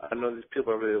 I know these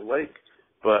people I really like,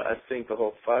 but I think the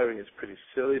whole firing is pretty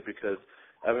silly because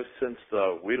ever since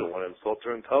we don't want to insult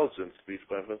their intelligence speech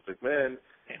by Vince McMahon,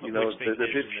 which in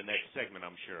the next segment,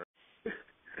 I'm sure.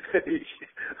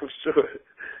 I'm sure.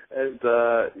 And,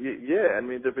 I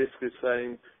mean, they're basically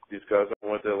saying these guys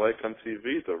aren't what they're like on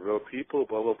TV. They're real people,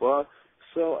 blah, blah, blah.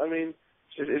 So, I mean,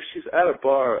 if she's at a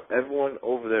bar, everyone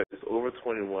over there is over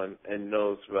 21 and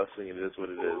knows wrestling. It is what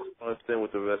it is. I understand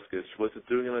what the risk is. She wasn't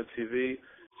doing it on TV.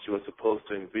 She wasn't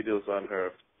posting videos on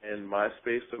her in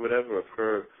MySpace or whatever of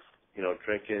her,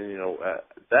 drinking,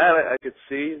 that I could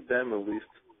see them at least,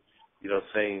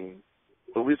 saying,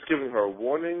 at least giving her a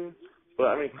warning. But,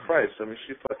 I mean, Christ,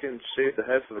 she fucking shaved the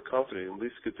head for the company. The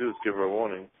least you could do is give her a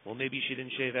warning. Well, maybe she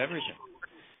didn't shave everything.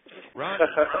 Ron?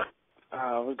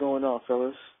 What's going on,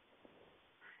 fellas?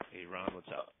 Hey, Ron, what's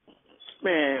up?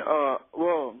 Man,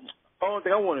 only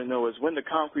thing I want to know is when the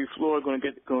concrete floor gonna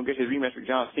get his rematch with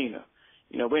John Cena.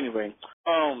 But anyway,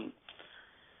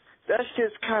 that's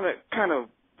just kind of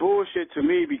bullshit to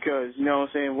me because,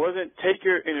 wasn't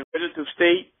Taker in a vegetative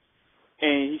state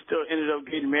and he still ended up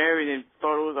getting married and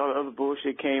photos, all the other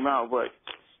bullshit came out. But,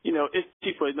 it's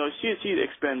cheaper. She's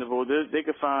expendable. They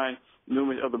could find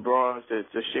numerous other bras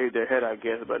to shave their head, I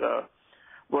guess. But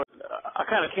I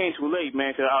kind of came too late,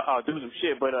 man, because I'll do some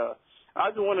shit. But I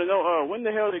just want to know, when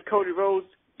the hell did Cody Rhodes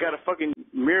got a fucking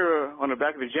mirror on the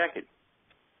back of his jacket?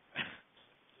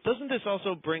 Doesn't this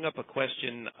also bring up a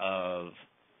question of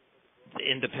the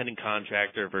independent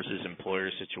contractor versus employer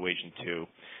situation, too?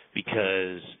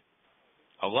 Because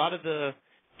a lot of the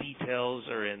details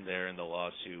are in there in the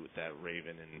lawsuit that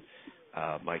Raven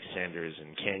and Mike Sanders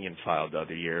and Canyon filed the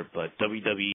other year, but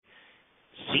WWE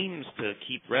seems to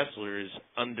keep wrestlers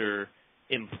under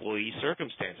employee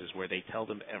circumstances where they tell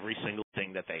them every single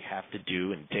thing that they have to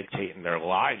do and dictate in their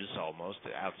lives almost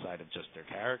outside of just their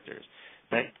characters.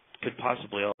 That could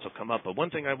possibly also come up. But one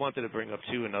thing I wanted to bring up,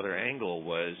 too, another angle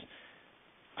was,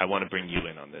 I want to bring you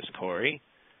in on this, Corey.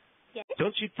 Yes.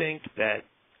 Don't you think that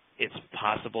it's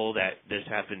possible that this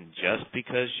happened just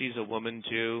because she's a woman,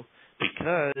 too?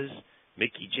 Because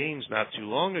Mickie James not too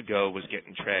long ago was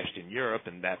getting trashed in Europe,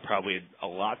 and that probably had a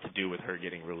lot to do with her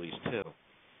getting released, too.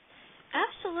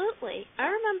 Absolutely. I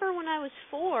remember when I was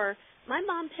 4, my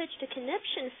mom pitched a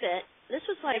conniption fit. This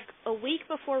was like a week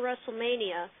before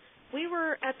WrestleMania. We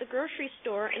were at the grocery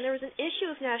store, and there was an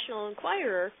issue of National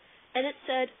Enquirer, and it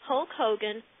said, Hulk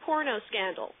Hogan, porno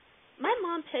scandal. My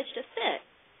mom pitched a fit,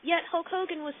 yet Hulk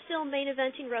Hogan was still main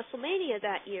eventing WrestleMania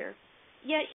that year.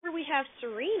 Yet here we have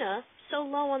Serena, so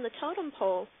low on the totem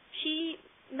pole, she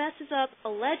messes up,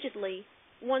 allegedly,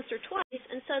 once or twice,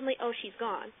 and suddenly, oh, she's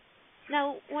gone.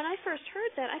 Now, when I first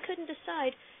heard that, I couldn't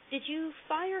decide, did you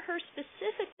fire her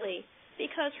specifically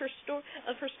because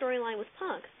of her storyline with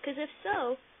Punk? Because if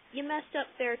so, you messed up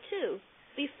there too.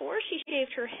 Before she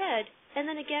shaved her head, and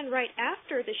then again right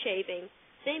after the shaving,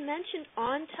 they mentioned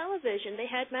on television, they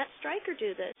had Matt Stryker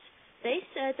do this. They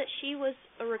said that she was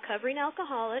a recovering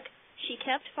alcoholic, she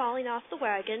kept falling off the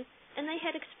wagon, and they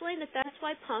had explained that that's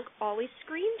why Punk always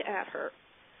screamed at her.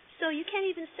 So you can't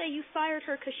even say you fired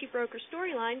her because she broke her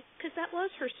storyline, because that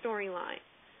was her storyline.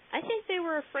 I think they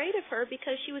were afraid of her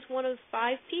because she was one of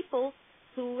 5 people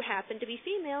who happened to be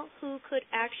female who could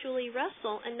actually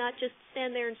wrestle and not just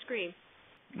stand there and scream.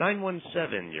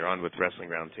 917, you're on with Wrestling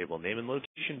Roundtable. Name and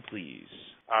location, please.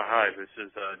 Hi, this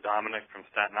is Dominic from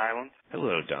Staten Island.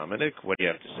 Hello, Dominic. What do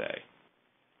you have to say?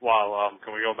 Well,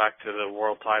 can we go back to the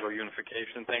world title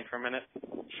unification thing for a minute?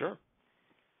 Sure.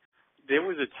 There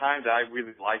was a time that I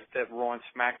really liked that Raw and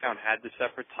SmackDown had the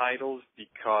separate titles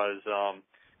because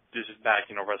this is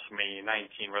back, WrestleMania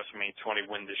 19, WrestleMania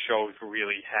 20, when the shows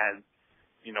really had,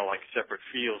 like separate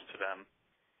feels to them.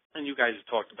 And you guys have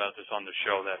talked about this on the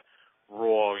show that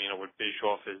Raw, with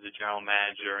Bischoff as the general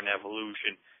manager and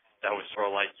Evolution, that was sort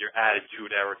of like your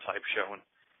Attitude Era type show.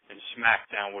 And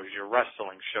SmackDown was your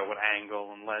wrestling show with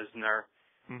Angle and Lesnar,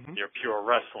 your pure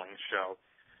wrestling show.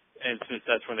 And since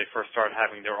that's when they first started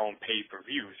having their own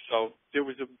pay-per-views. So there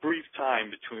was a brief time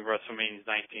between WrestleMania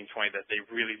 19 and 20 that they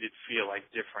really did feel like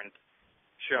different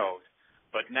shows.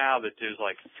 But now that there's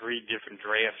like 3 different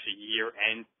drafts a year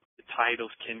and the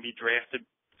titles can be drafted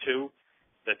too,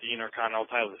 that the Intercontinental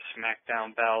title is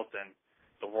SmackDown belt and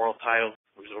the World title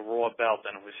was a Raw belt,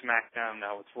 then it was SmackDown,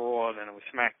 now it's Raw, then it was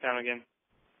SmackDown again.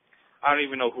 I don't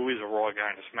even know who is a Raw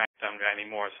guy and a SmackDown guy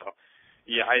anymore, so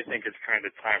yeah, I think it's kind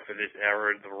of time for this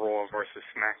era, the Raw versus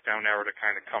SmackDown era, to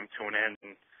kind of come to an end.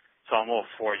 And so I'm all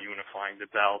for unifying the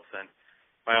belts. And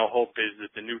my whole hope is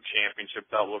that the new championship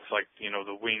belt looks like,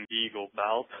 the Winged Eagle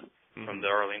belt from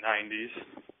the early 90s.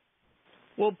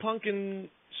 Well, Punk and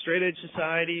Straight Edge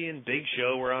Society and Big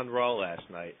Show were on Raw last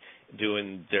night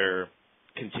continuing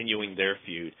their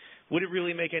feud. Would it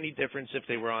really make any difference if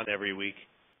they were on every week?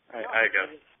 I guess.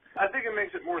 I think it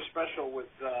makes it more special with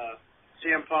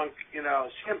CM Punk.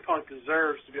 CM Punk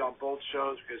deserves to be on both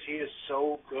shows because he is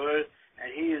so good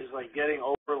and he is like getting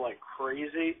over like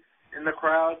crazy in the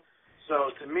crowd.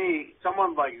 So to me,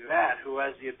 someone like that who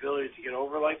has the ability to get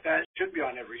over like that should be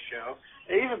on every show.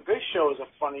 And even Big Show is a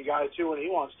funny guy too when he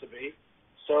wants to be.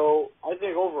 So I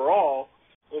think overall,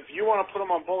 if you want to put him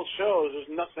on both shows,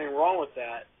 there's nothing wrong with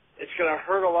that. It's going to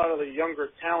hurt a lot of the younger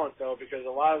talent though, because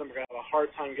a lot of them are going to have a hard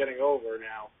time getting over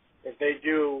now if they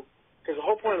do. Because the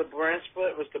whole point of the brand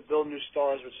split was to build new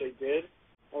stars, which they did,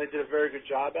 and they did a very good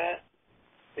job at.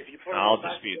 If you put I'll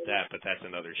dispute that, but that's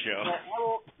another show.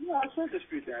 I can't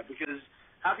dispute that, because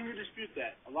how can you dispute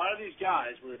that? A lot of these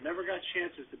guys would have never got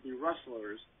chances to be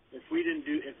wrestlers if they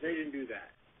didn't do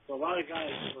that. So a lot of guys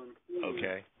were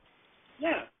okay.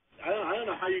 Yeah. I don't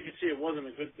know how you could say it wasn't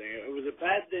a good thing. It was a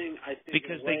bad thing, I think.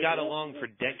 Because they got along for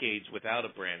decades without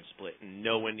a brand split, and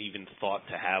no one even thought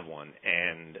to have one.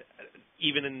 And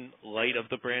even in light of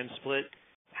the brand split,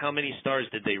 how many stars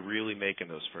did they really make in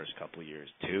those first couple of years?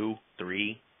 2,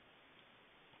 3?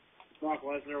 Brock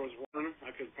Lesnar was one.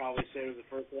 I could probably say it was the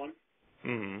first one.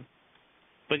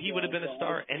 But he would have been a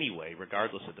star anyway,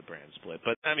 regardless of the brand split.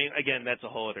 But, I mean, again, that's a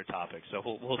whole other topic, so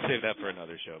we'll save that for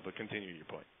another show. But continue your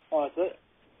point. Oh, that's it.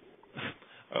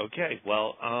 Okay,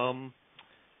 well,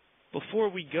 before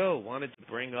we go, wanted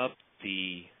to bring up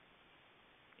the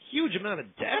huge amount of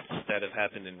deaths that have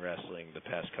happened in wrestling the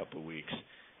past couple of weeks.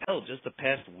 Hell, just the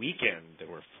past weekend there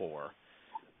were 4.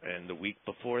 And the week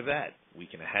before that, week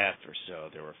and a half or so,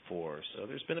 there were 4. So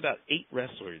there's been about 8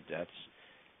 wrestler deaths,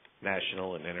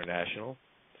 national and international.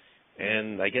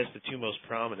 And I guess the 2 most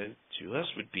prominent to us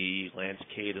would be Lance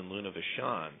Cade and Luna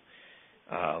Vachon.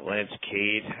 Lance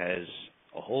Cade has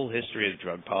a whole history of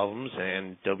drug problems,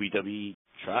 and WWE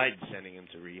tried sending him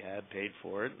to rehab, paid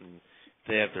for it, and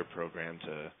they have their program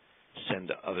to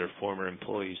send other former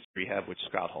employees to rehab, which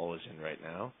Scott Hall is in right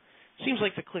now. Seems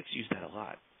like the Clicks use that a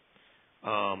lot.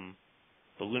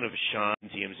 The Luna Vachon,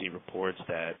 TMZ reports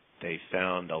that they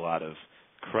found a lot of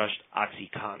crushed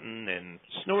OxyContin and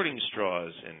snorting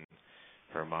straws in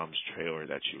her mom's trailer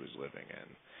that she was living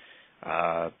in.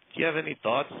 Do you have any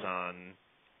thoughts on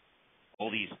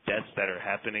all these deaths that are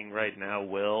happening right now,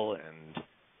 Will? And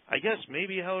I guess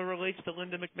maybe how it relates to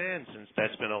Linda McMahon, since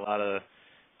that's been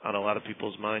on a lot of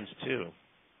people's minds too.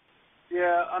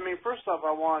 Yeah, I mean, first off,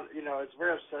 it's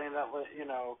very upsetting that,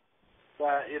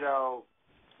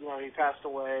 he passed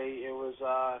away. It was,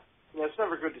 it's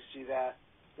never good to see that.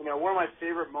 One of my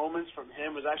favorite moments from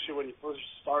him was actually when he first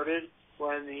started,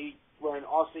 when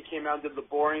Austin came out and did the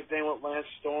boring thing with Lance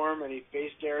Storm and he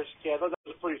faced Eric Santamaria. I thought that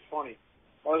was pretty funny.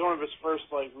 That was one of his first,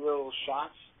 real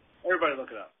shots. Everybody look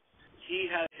it up. He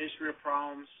had a history of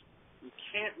problems. You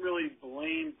can't really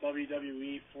blame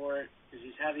WWE for it because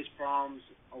he's had these problems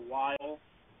a while.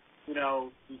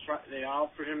 They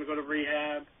offered him to go to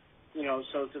rehab.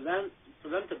 So for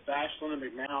them to bash Linda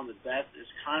McMahon on the death is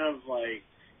kind of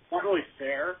not really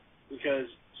fair because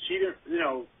she didn't.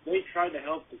 They tried to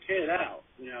help the kid out.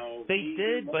 They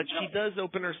did, but she does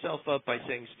open herself up by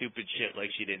saying stupid shit like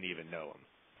she didn't even know him.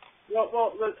 Well,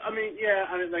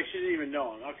 she didn't even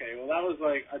know him. Okay, well, that was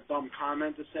a dumb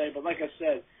comment to say, but like I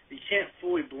said, you can't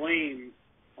fully blame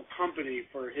a company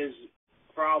for his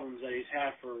problems that he's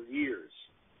had for years.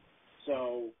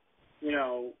 So,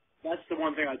 that's the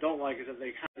one thing I don't like is that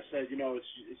they kind of said,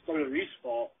 it's WWE's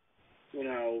fault.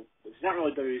 It's not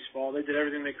really WWE's fault. They did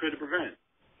everything they could to prevent.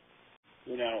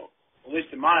 At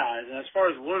least in my eyes. And as far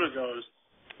as Luna goes,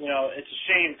 it's a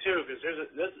shame too because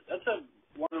that's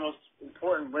one of the most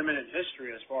important women in history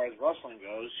as far as wrestling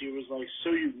goes. She was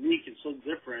so unique and so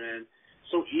different and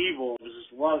so evil. It was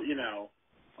just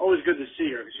always good to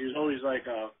see her because she was always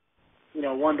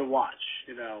one to watch.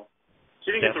 She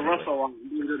didn't get to wrestle a lot.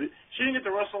 She didn't get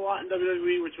to wrestle a lot in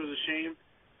WWE, which was a shame.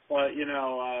 But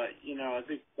I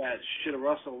think that she should have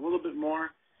wrestled a little bit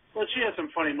more. But she had some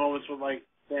funny moments with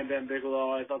Bam Bam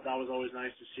Bigelow. I thought that was always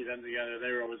nice to see them together.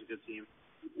 They were always a good team.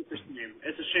 It's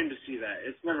a shame to see that.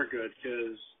 It's never good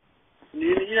because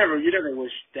you never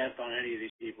wish death on any of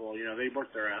these people. They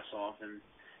work their ass off, and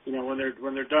when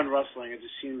they're done wrestling, it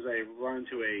just seems they run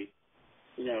into a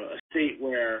state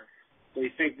where they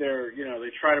think they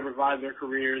try to revive their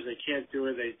careers. They can't do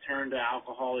it. They turn to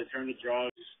alcohol. They turn to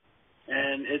drugs,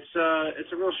 and it's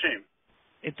a real shame.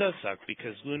 It does suck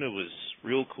because Luna was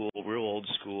real cool, real old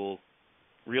school,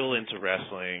 real into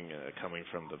wrestling, coming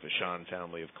from the Vachon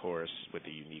family, of course, with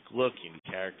a unique look, unique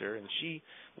character, and she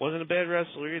wasn't a bad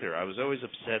wrestler either. I was always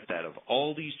upset that of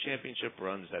all these championship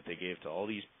runs that they gave to all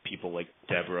these people like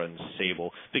Deborah and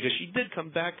Sable, because she did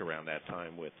come back around that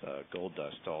time with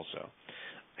Goldust also.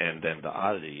 And then the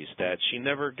oddities that she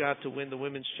never got to win the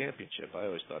women's championship. I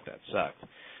always thought that sucked.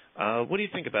 What do you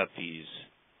think about these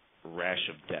rash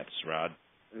of deaths, Rod?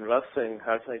 In wrestling,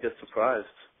 how can I get surprised?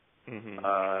 Mm-hmm.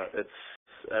 It's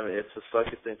a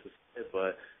sucky thing to say,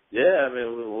 but yeah,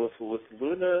 with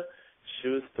Luna, she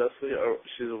was definitely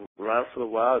she's around for the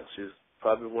while. She's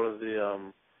probably one of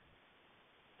the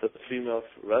female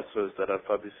wrestlers that I've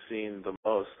probably seen the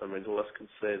most. Who else can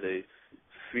say they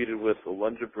feuded with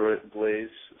Wonder Blaze,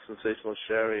 Sensational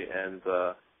Sherry, and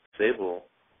Sable.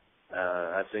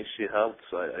 I think she helped.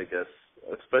 I guess,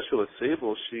 especially with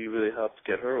Sable, she really helped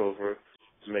get her over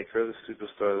to make her the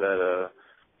superstar that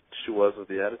she was with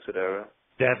the Attitude Era.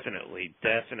 Definitely.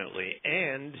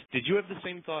 And did you have the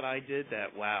same thought I did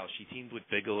that, wow, she teamed with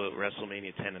Bigelow at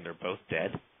WrestleMania 10 and they're both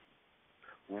dead?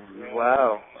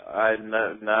 Wow.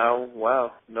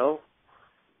 No.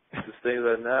 Just saying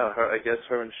that now. I guess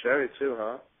her and Sherry too,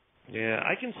 huh? Yeah,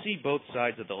 I can see both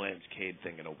sides of the Lance Cade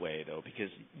thing in a way, though, because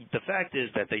the fact is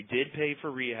that they did pay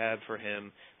for rehab for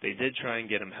him. They did try and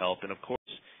get him help, and of course,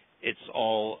 it's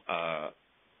all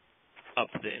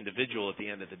up to the individual at the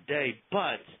end of the day,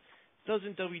 but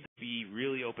doesn't WWE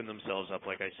really open themselves up,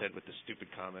 like I said, with the stupid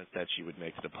comments that she would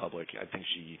make to the public? I think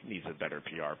she needs a better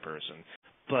PR person.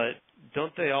 But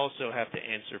don't they also have to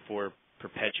answer for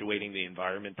perpetuating the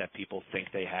environment that people think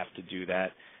they have to do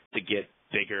that to get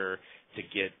bigger, to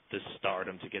get the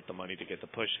stardom, to get the money, to get the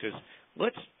push? Because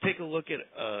let's take a look at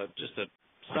just a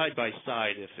side by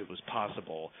side, if it was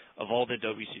possible, of all the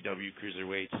WCW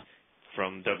cruiserweights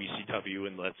from WCW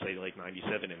in, let's say, like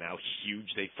 97, and how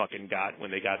huge they fucking got when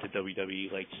they got to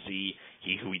WWE, like C,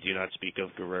 He Who We Do Not Speak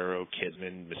Of, Guerrero,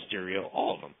 Kidman, Mysterio,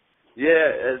 all of them.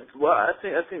 Yeah, well, I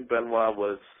think Benoit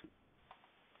was,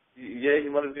 yeah, he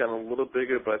might have gotten a little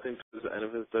bigger, but I think towards the end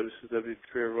of his WCW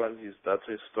career run, that's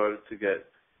when he started to get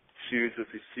huge. If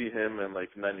you see him in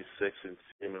like 96 and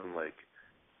see him in like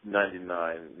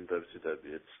 99 in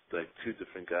WCW, it's like two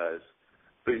different guys.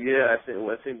 But yeah, I think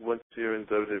once you're in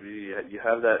WWE, you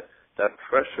have that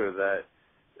pressure that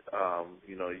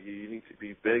you need to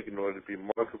be big in order to be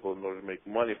marketable, in order to make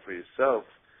money for yourself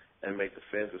and make the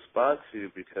fans respond to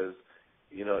you. Because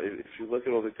if you look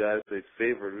at all the guys they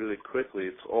favored really quickly,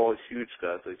 it's all huge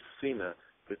guys like Cena,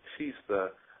 Batista,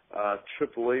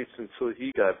 Triple H until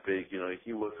he got big.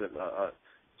 He wasn't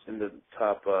in the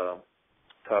top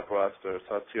roster,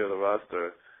 top tier of the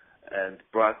roster. And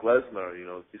Brock Lesnar,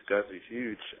 these guys are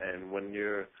huge, and when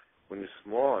you're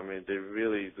small, I mean, they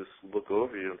really just look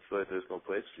over you and feel like there's no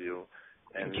place for you.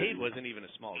 And Cade wasn't even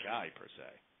a small guy per se.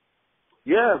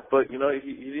 Yeah, but he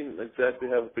didn't exactly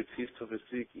have a Batista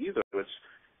physique either, which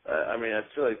I mean, I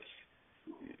feel like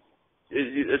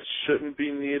it shouldn't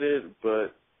be needed,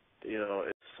 but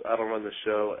I don't run the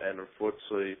show, and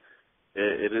unfortunately,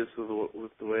 it is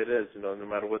the way it is. No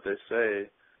matter what they say,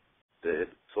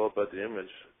 it's all about the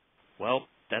image. Well,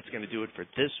 that's going to do it for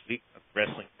this week of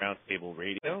Wrestling Roundtable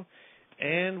Radio,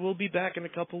 and we'll be back in a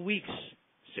couple weeks.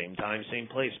 Same time, same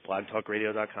place,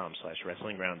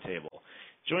 blogtalkradio.com/Wrestling Roundtable.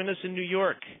 Join us in New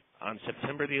York on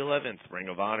September the 11th, Ring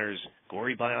of Honor's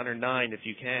Gory by Honor 9, if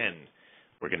you can.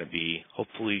 We're going to be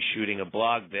hopefully shooting a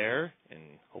blog there and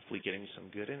hopefully getting some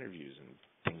good interviews and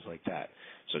things like that.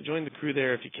 So join the crew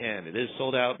there if you can. It is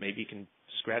sold out. Maybe you can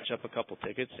scratch up a couple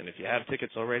tickets, and if you have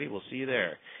tickets already, we'll see you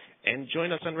there. And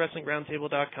join us on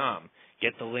WrestlingRoundtable.com.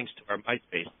 Get the links to our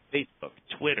MySpace, Facebook,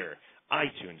 Twitter,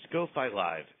 iTunes, Go Fight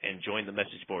Live, and join the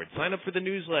message board. Sign up for the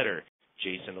newsletter.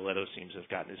 Jason Aletto seems to have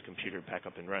gotten his computer back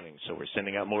up and running, so we're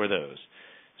sending out more of those.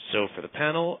 So for the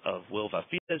panel of Will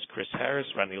Vafias, Chris Harris,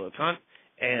 Rodney LeConte,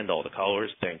 and all the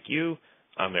callers, thank you.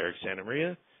 I'm Eric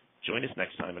Santamaria. Join us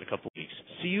next time in a couple weeks.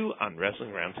 See you on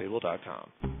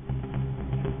WrestlingRoundtable.com.